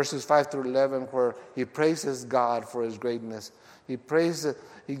see in verses 5 through 11 where he praises God for his greatness. He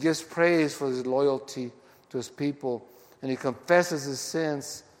gives praise for his loyalty to his people. And he confesses his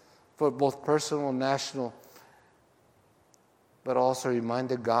sins for both personal and national. But also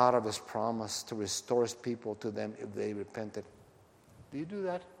reminded God of his promise to restore his people to them if they repented. Do you do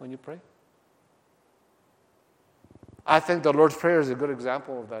that when you pray? I think the Lord's Prayer is a good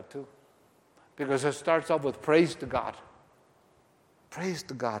example of that too. Because it starts off with praise to God. Praise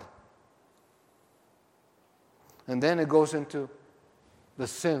to God. And then it goes into the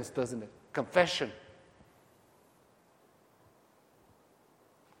sins, doesn't it? Confession.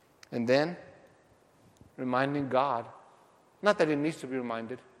 And then reminding God, not that he needs to be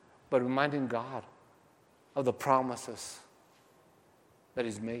reminded, but reminding God of the promises that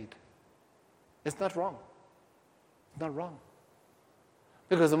he's made. It's not wrong. It's not wrong.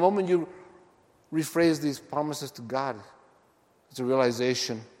 Because the moment you rephrase these promises to God, it's a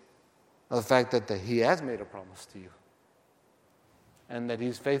realization of the fact that he has made a promise to you and that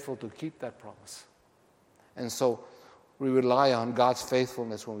he's faithful to keep that promise. And so we rely on God's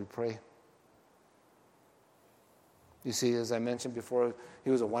faithfulness when we pray. You see, as I mentioned before,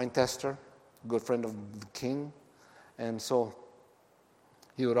 he was a wine tester, a good friend of the king, and so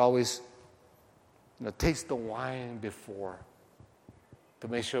he would always taste the wine before to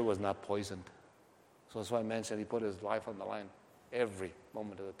make sure it was not poisoned. So that's why I mentioned he put his life on the line every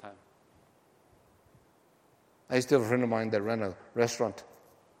moment of the time. I used to have a friend of mine that ran a restaurant.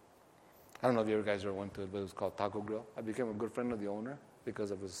 I don't know if you guys ever went to it, but it was called Taco Grill. I became a good friend of the owner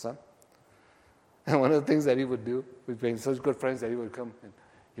because of his son. And one of the things that he would do, we became such good friends that he would come and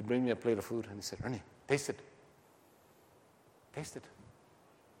he'd bring me a plate of food and he said, Ernie, taste it. Taste it.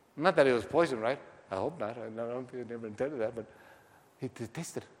 Not that it was poison, right? I hope not. I don't think he never intended that, but he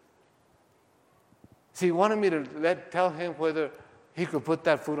tasted it. See, he wanted me to tell him whether he could put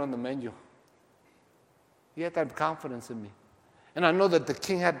that food on the menu. He had that confidence in me. And I know that the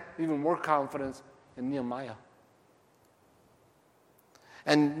king had even more confidence in Nehemiah.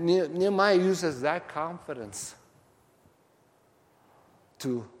 And Nehemiah uses that confidence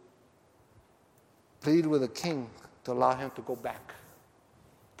to plead with the king to allow him to go back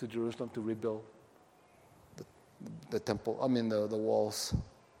to Jerusalem to rebuild the temple, the walls,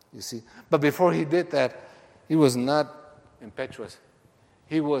 you see. But before he did that, he was not impetuous.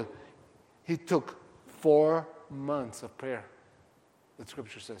 He took 4 months of prayer, the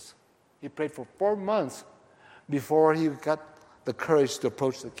scripture says. He prayed for 4 months before he got the courage to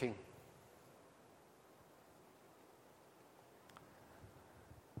approach the king.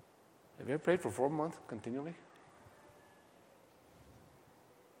 Have you ever prayed for 4 months continually?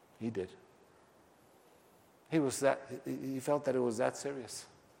 He did. He felt that it was that serious.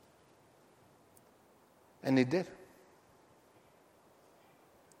 And he did.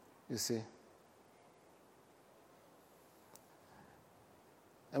 You see.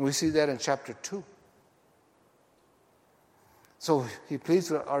 And we see that in chapter 2. So he pleads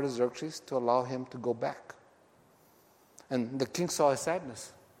with Artaxerxes to allow him to go back. And the king saw his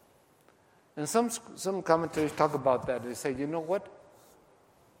sadness. And some commentators talk about that. They say, you know what?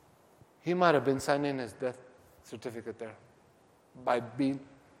 He might have been signing his death certificate there by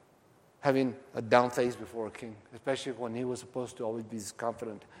having a down face before a king, especially when he was supposed to always be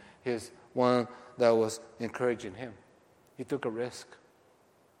confident. He's one that was encouraging him. He took a risk,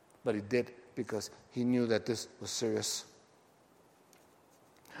 but he did because he knew that this was serious.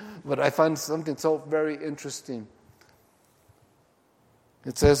 But I find something so very interesting.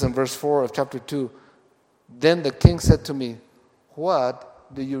 It says in verse 4 of chapter 2, then the king said to me,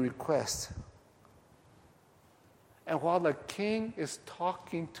 what do you request? And while the king is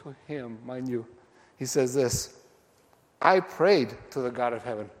talking to him, mind you, he says this, I prayed to the God of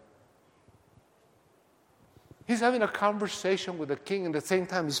heaven. He's having a conversation with the king, and at the same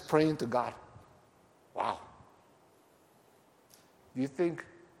time he's praying to God. Wow. Do you think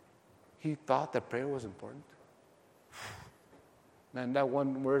he thought that prayer was important? Man, that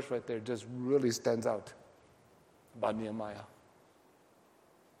one verse right there just really stands out about Nehemiah.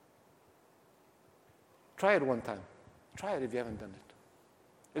 Try it one time. Try it if you haven't done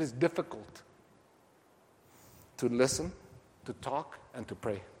it. It is difficult to listen, to talk, and to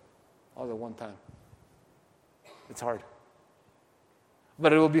pray all at one time. It's hard.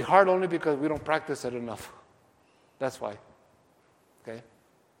 But it will be hard only because we don't practice it enough. That's why. Okay?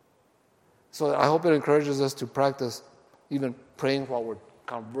 So I hope it encourages us to practice even praying while we're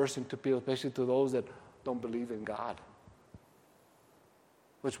conversing to people, especially to those that don't believe in God,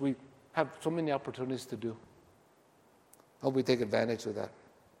 which we have so many opportunities to do. Hope we take advantage of that.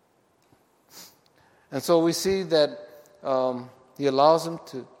 And so we see that he allows him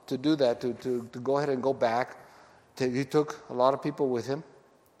to do that, to go ahead and go back. He took a lot of people with him.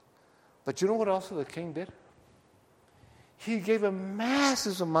 But you know what also the king did? He gave a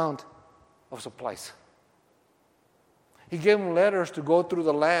massive amount of supplies. He gave him letters to go through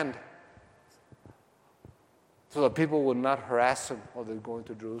the land so that people would not harass him while they're going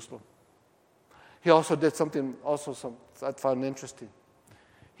to Jerusalem. He also did something I found interesting.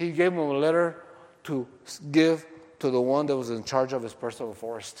 He gave him a letter to give to the one that was in charge of his personal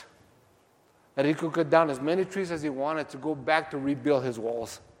forest. that he could cut down as many trees as he wanted to go back to rebuild his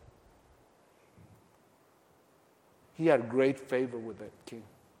walls. He had great favor with the king.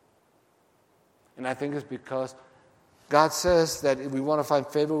 And I think it's because God says that if we want to find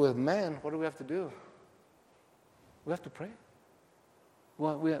favor with man, what do we have to do? We have to pray.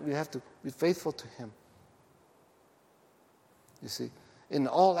 Well, we have to be faithful to him. You see, in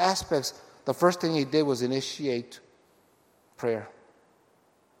all aspects, the first thing he did was initiate prayer.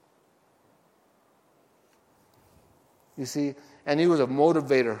 You see, and he was a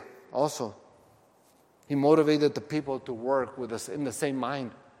motivator also. He motivated the people to work with us in the same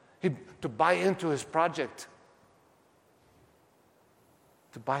mind, to buy into his project,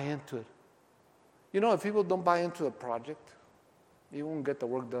 to buy into it. You know, if people don't buy into a project, you won't get the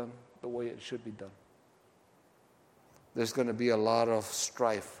work done the way it should be done. There's going to be a lot of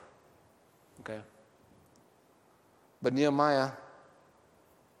strife. Okay? But Nehemiah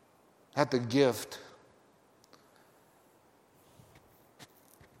had the gift.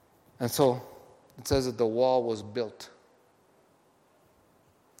 And so it says that the wall was built.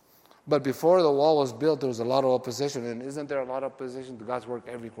 But before the wall was built, there was a lot of opposition. And isn't there a lot of opposition to God's work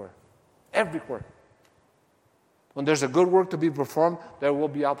everywhere? Everywhere. When there's a good work to be performed, there will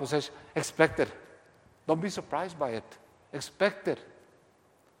be opposition. Expect it. Don't be surprised by it. Expect it.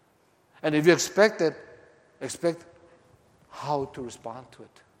 And if you expect it, expect how to respond to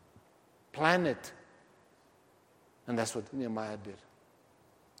it. Plan it. And that's what Nehemiah did.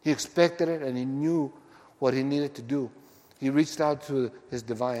 He expected it and he knew what he needed to do. He reached out to his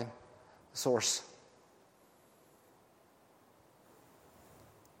divine source.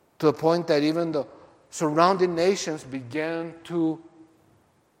 To the point that even the surrounding nations began to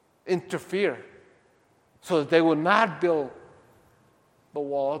interfere so that they would not build the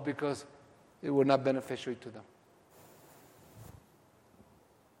wall because it would not be beneficial to them.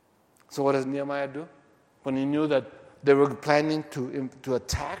 So what does Nehemiah do? When he knew that they were planning to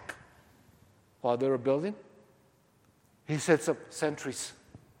attack while they were building, he sets up sentries.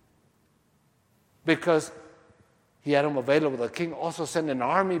 Because he had them available. The king also sent an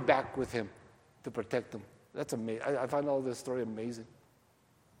army back with him to protect them. That's amazing. I find all this story amazing.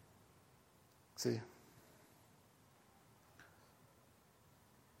 See,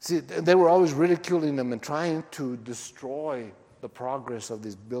 they were always ridiculing them and trying to destroy the progress of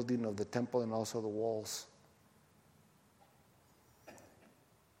this building of the temple and also the walls.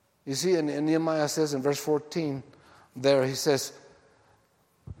 You see, and Nehemiah says in verse 14, there he says,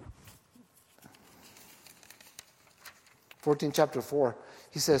 14 chapter 4,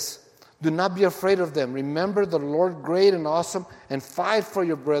 he says, do not be afraid of them. Remember the Lord great and awesome, and fight for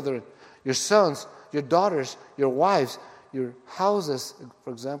your brethren, your sons, your daughters, your wives, your houses.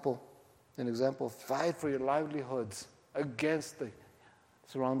 For example, fight for your livelihoods against the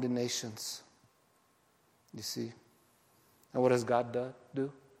surrounding nations. You see? And what does God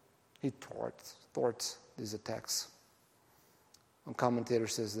do? He thwarts these attacks. One commentator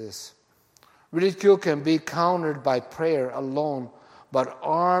says this: ridicule can be countered by prayer alone, but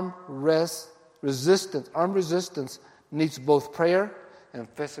armed resistance needs both prayer and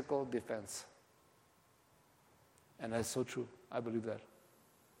physical defense. And that's so true. I believe that.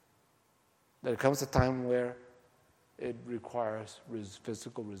 There comes a time where it requires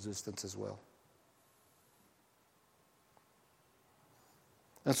physical resistance as well.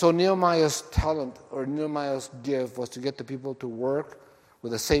 And so Nehemiah's talent or Nehemiah's gift was to get the people to work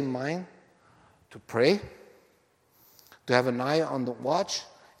with the same mind, to pray, to have an eye on the watch,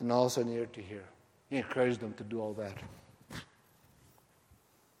 and also an ear to hear. He encouraged them to do all that.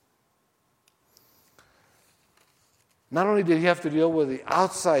 Not only did he have to deal with the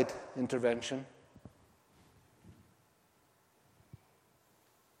outside intervention,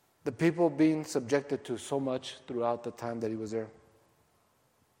 the people being subjected to so much throughout the time that he was there.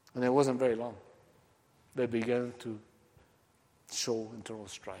 And it wasn't very long. They began to show internal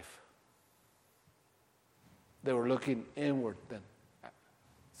strife. They were looking inward then.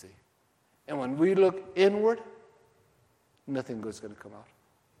 See? And when we look inward, nothing good is going to come out.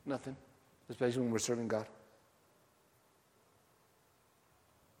 Nothing. Especially when we're serving God.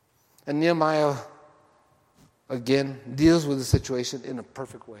 And Nehemiah, again, deals with the situation in a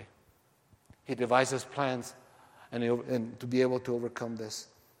perfect way. He devises plans and to be able to overcome this.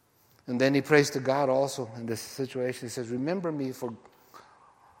 And then he prays to God also in this situation. He says, remember me,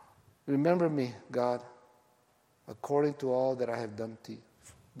 God, according to all that I have done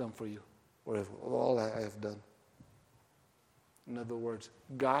for you, or all that I have done. In other words,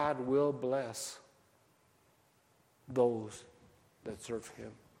 God will bless those that serve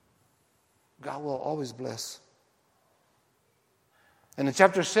him. God will always bless. And in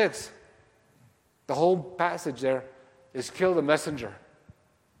chapter 6, The whole passage there is kill the messenger.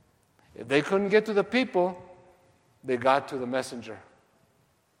 If they couldn't get to the people, they got to the messenger.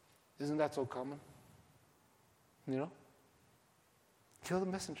 Isn't that so common? You know? Kill the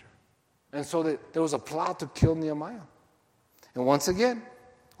messenger. And so there was a plot to kill Nehemiah. And once again,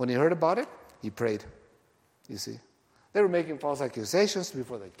 when he heard about it, he prayed. You see? They were making false accusations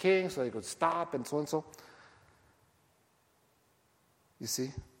before the king so they could stop and so and so. You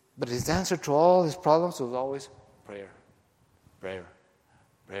see? But his answer to all his problems was always prayer. Prayer.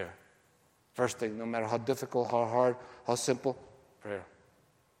 Prayer. First thing, no matter how difficult, how hard, how simple, prayer.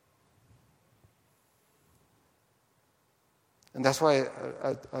 And that's why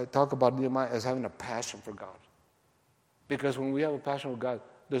I talk about Nehemiah as having a passion for God. Because when we have a passion for God,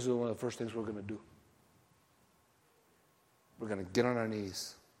 this is one of the first things we're going to do. We're going to get on our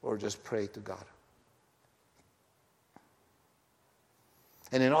knees or just pray to God.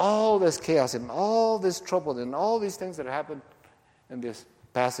 And in all this chaos, in all this trouble, in all these things that happened in these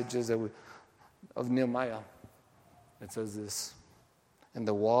passages of Nehemiah, it says this, and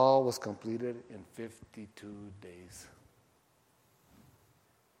the wall was completed in 52 days.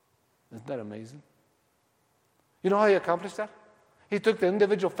 Isn't that amazing? You know how he accomplished that? He took the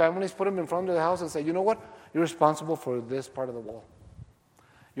individual families, put them in front of the house and said, you know what? You're responsible for this part of the wall.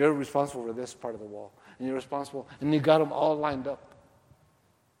 You're responsible for this part of the wall. And you're responsible. And he got them all lined up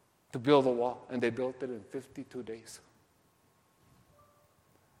to build the wall. And they built it in 52 days.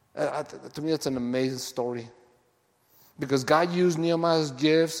 To me, it's an amazing story. Because God used Nehemiah's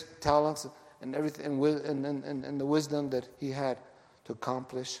gifts, talents, and everything, and the wisdom that he had to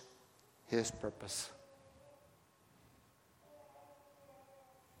accomplish his purpose.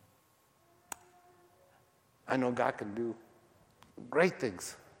 I know God can do great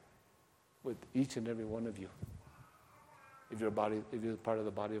things with each and every one of you if you're part of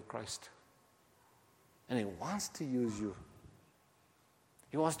the body of Christ. And he wants to use you.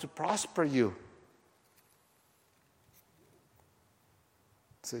 He wants to prosper you.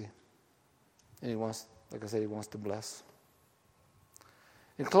 See? And he wants, like I said, he wants to bless.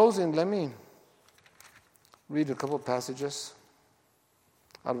 In closing, let me read a couple of passages.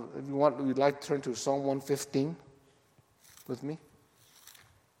 If you want, we'd like to turn to Psalm 115 with me.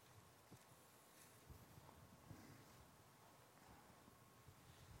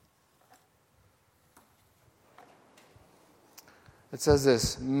 It says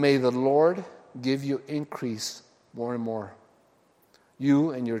this, may the Lord give you increase more and more,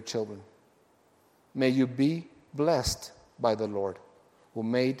 you and your children. May you be blessed by the Lord who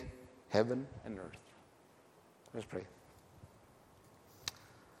made heaven and earth. Let's pray.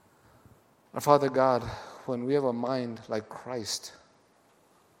 Our Father God, when we have a mind like Christ,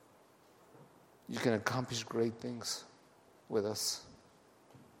 you can accomplish great things with us.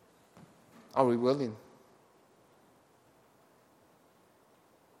 Are we willing?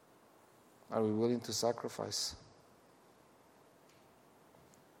 Are we willing to sacrifice?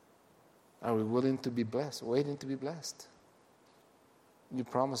 Are we willing to be blessed, waiting to be blessed? You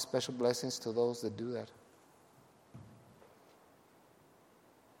promise special blessings to those that do that.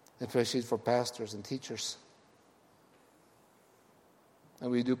 Especially for pastors and teachers. And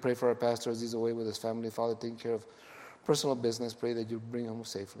we do pray for our pastor as he's away with his family. Father, taking care of personal business. Pray that you bring him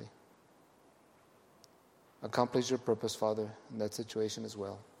safely. Accomplish your purpose, Father, in that situation as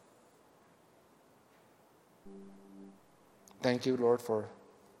well. Thank you, Lord, for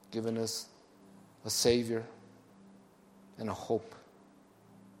giving us a Savior and a hope.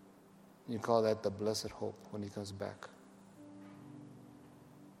 You call that the blessed hope when he comes back.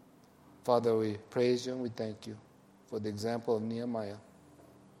 Father, we praise you and we thank you for the example of Nehemiah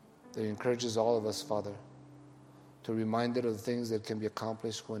that encourages all of us, Father, to remind us of the things that can be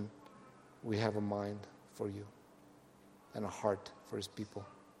accomplished when we have a mind for you and a heart for his people.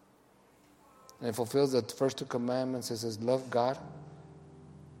 And it fulfills the first two commandments. It says, love God.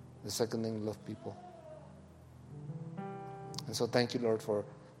 The second thing, love people. And so thank you, Lord, for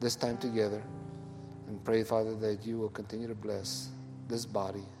this time together. And pray, Father, that you will continue to bless this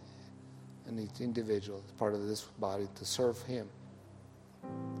body and each individual as part of this body to serve him,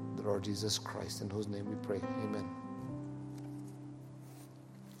 the Lord Jesus Christ, in whose name we pray. Amen.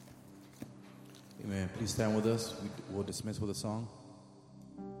 Amen. Please stand with us. We'll dismiss with a song.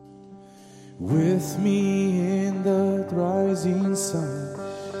 With me in the rising sun,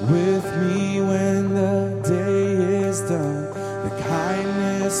 with me when the day is done, the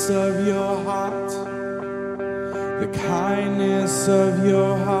kindness of your heart, the kindness of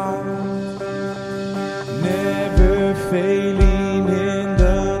your heart, never failing in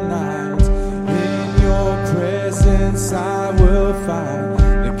the night, in your presence I will find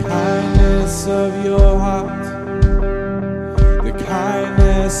the kindness kindness of your heart, the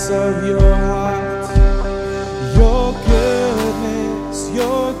kindness of your heart, your goodness,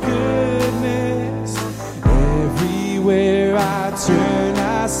 your goodness. Everywhere I turn,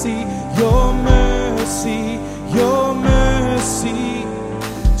 I see your mercy, your mercy,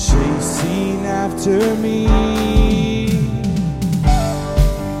 chasing after me.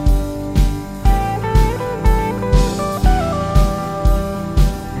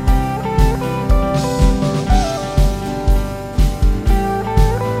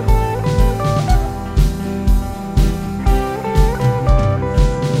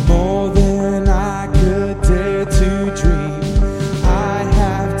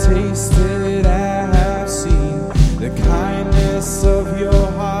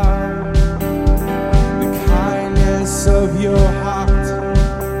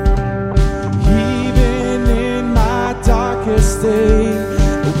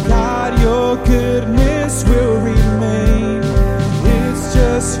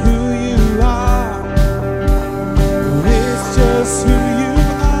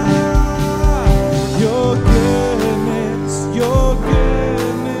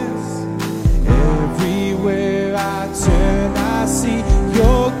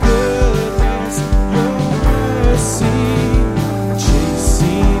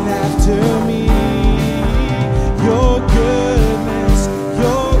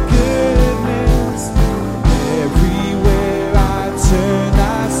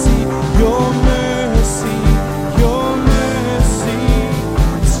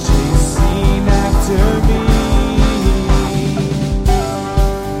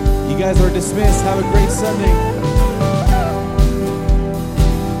 Dismissed. Have a great Sunday.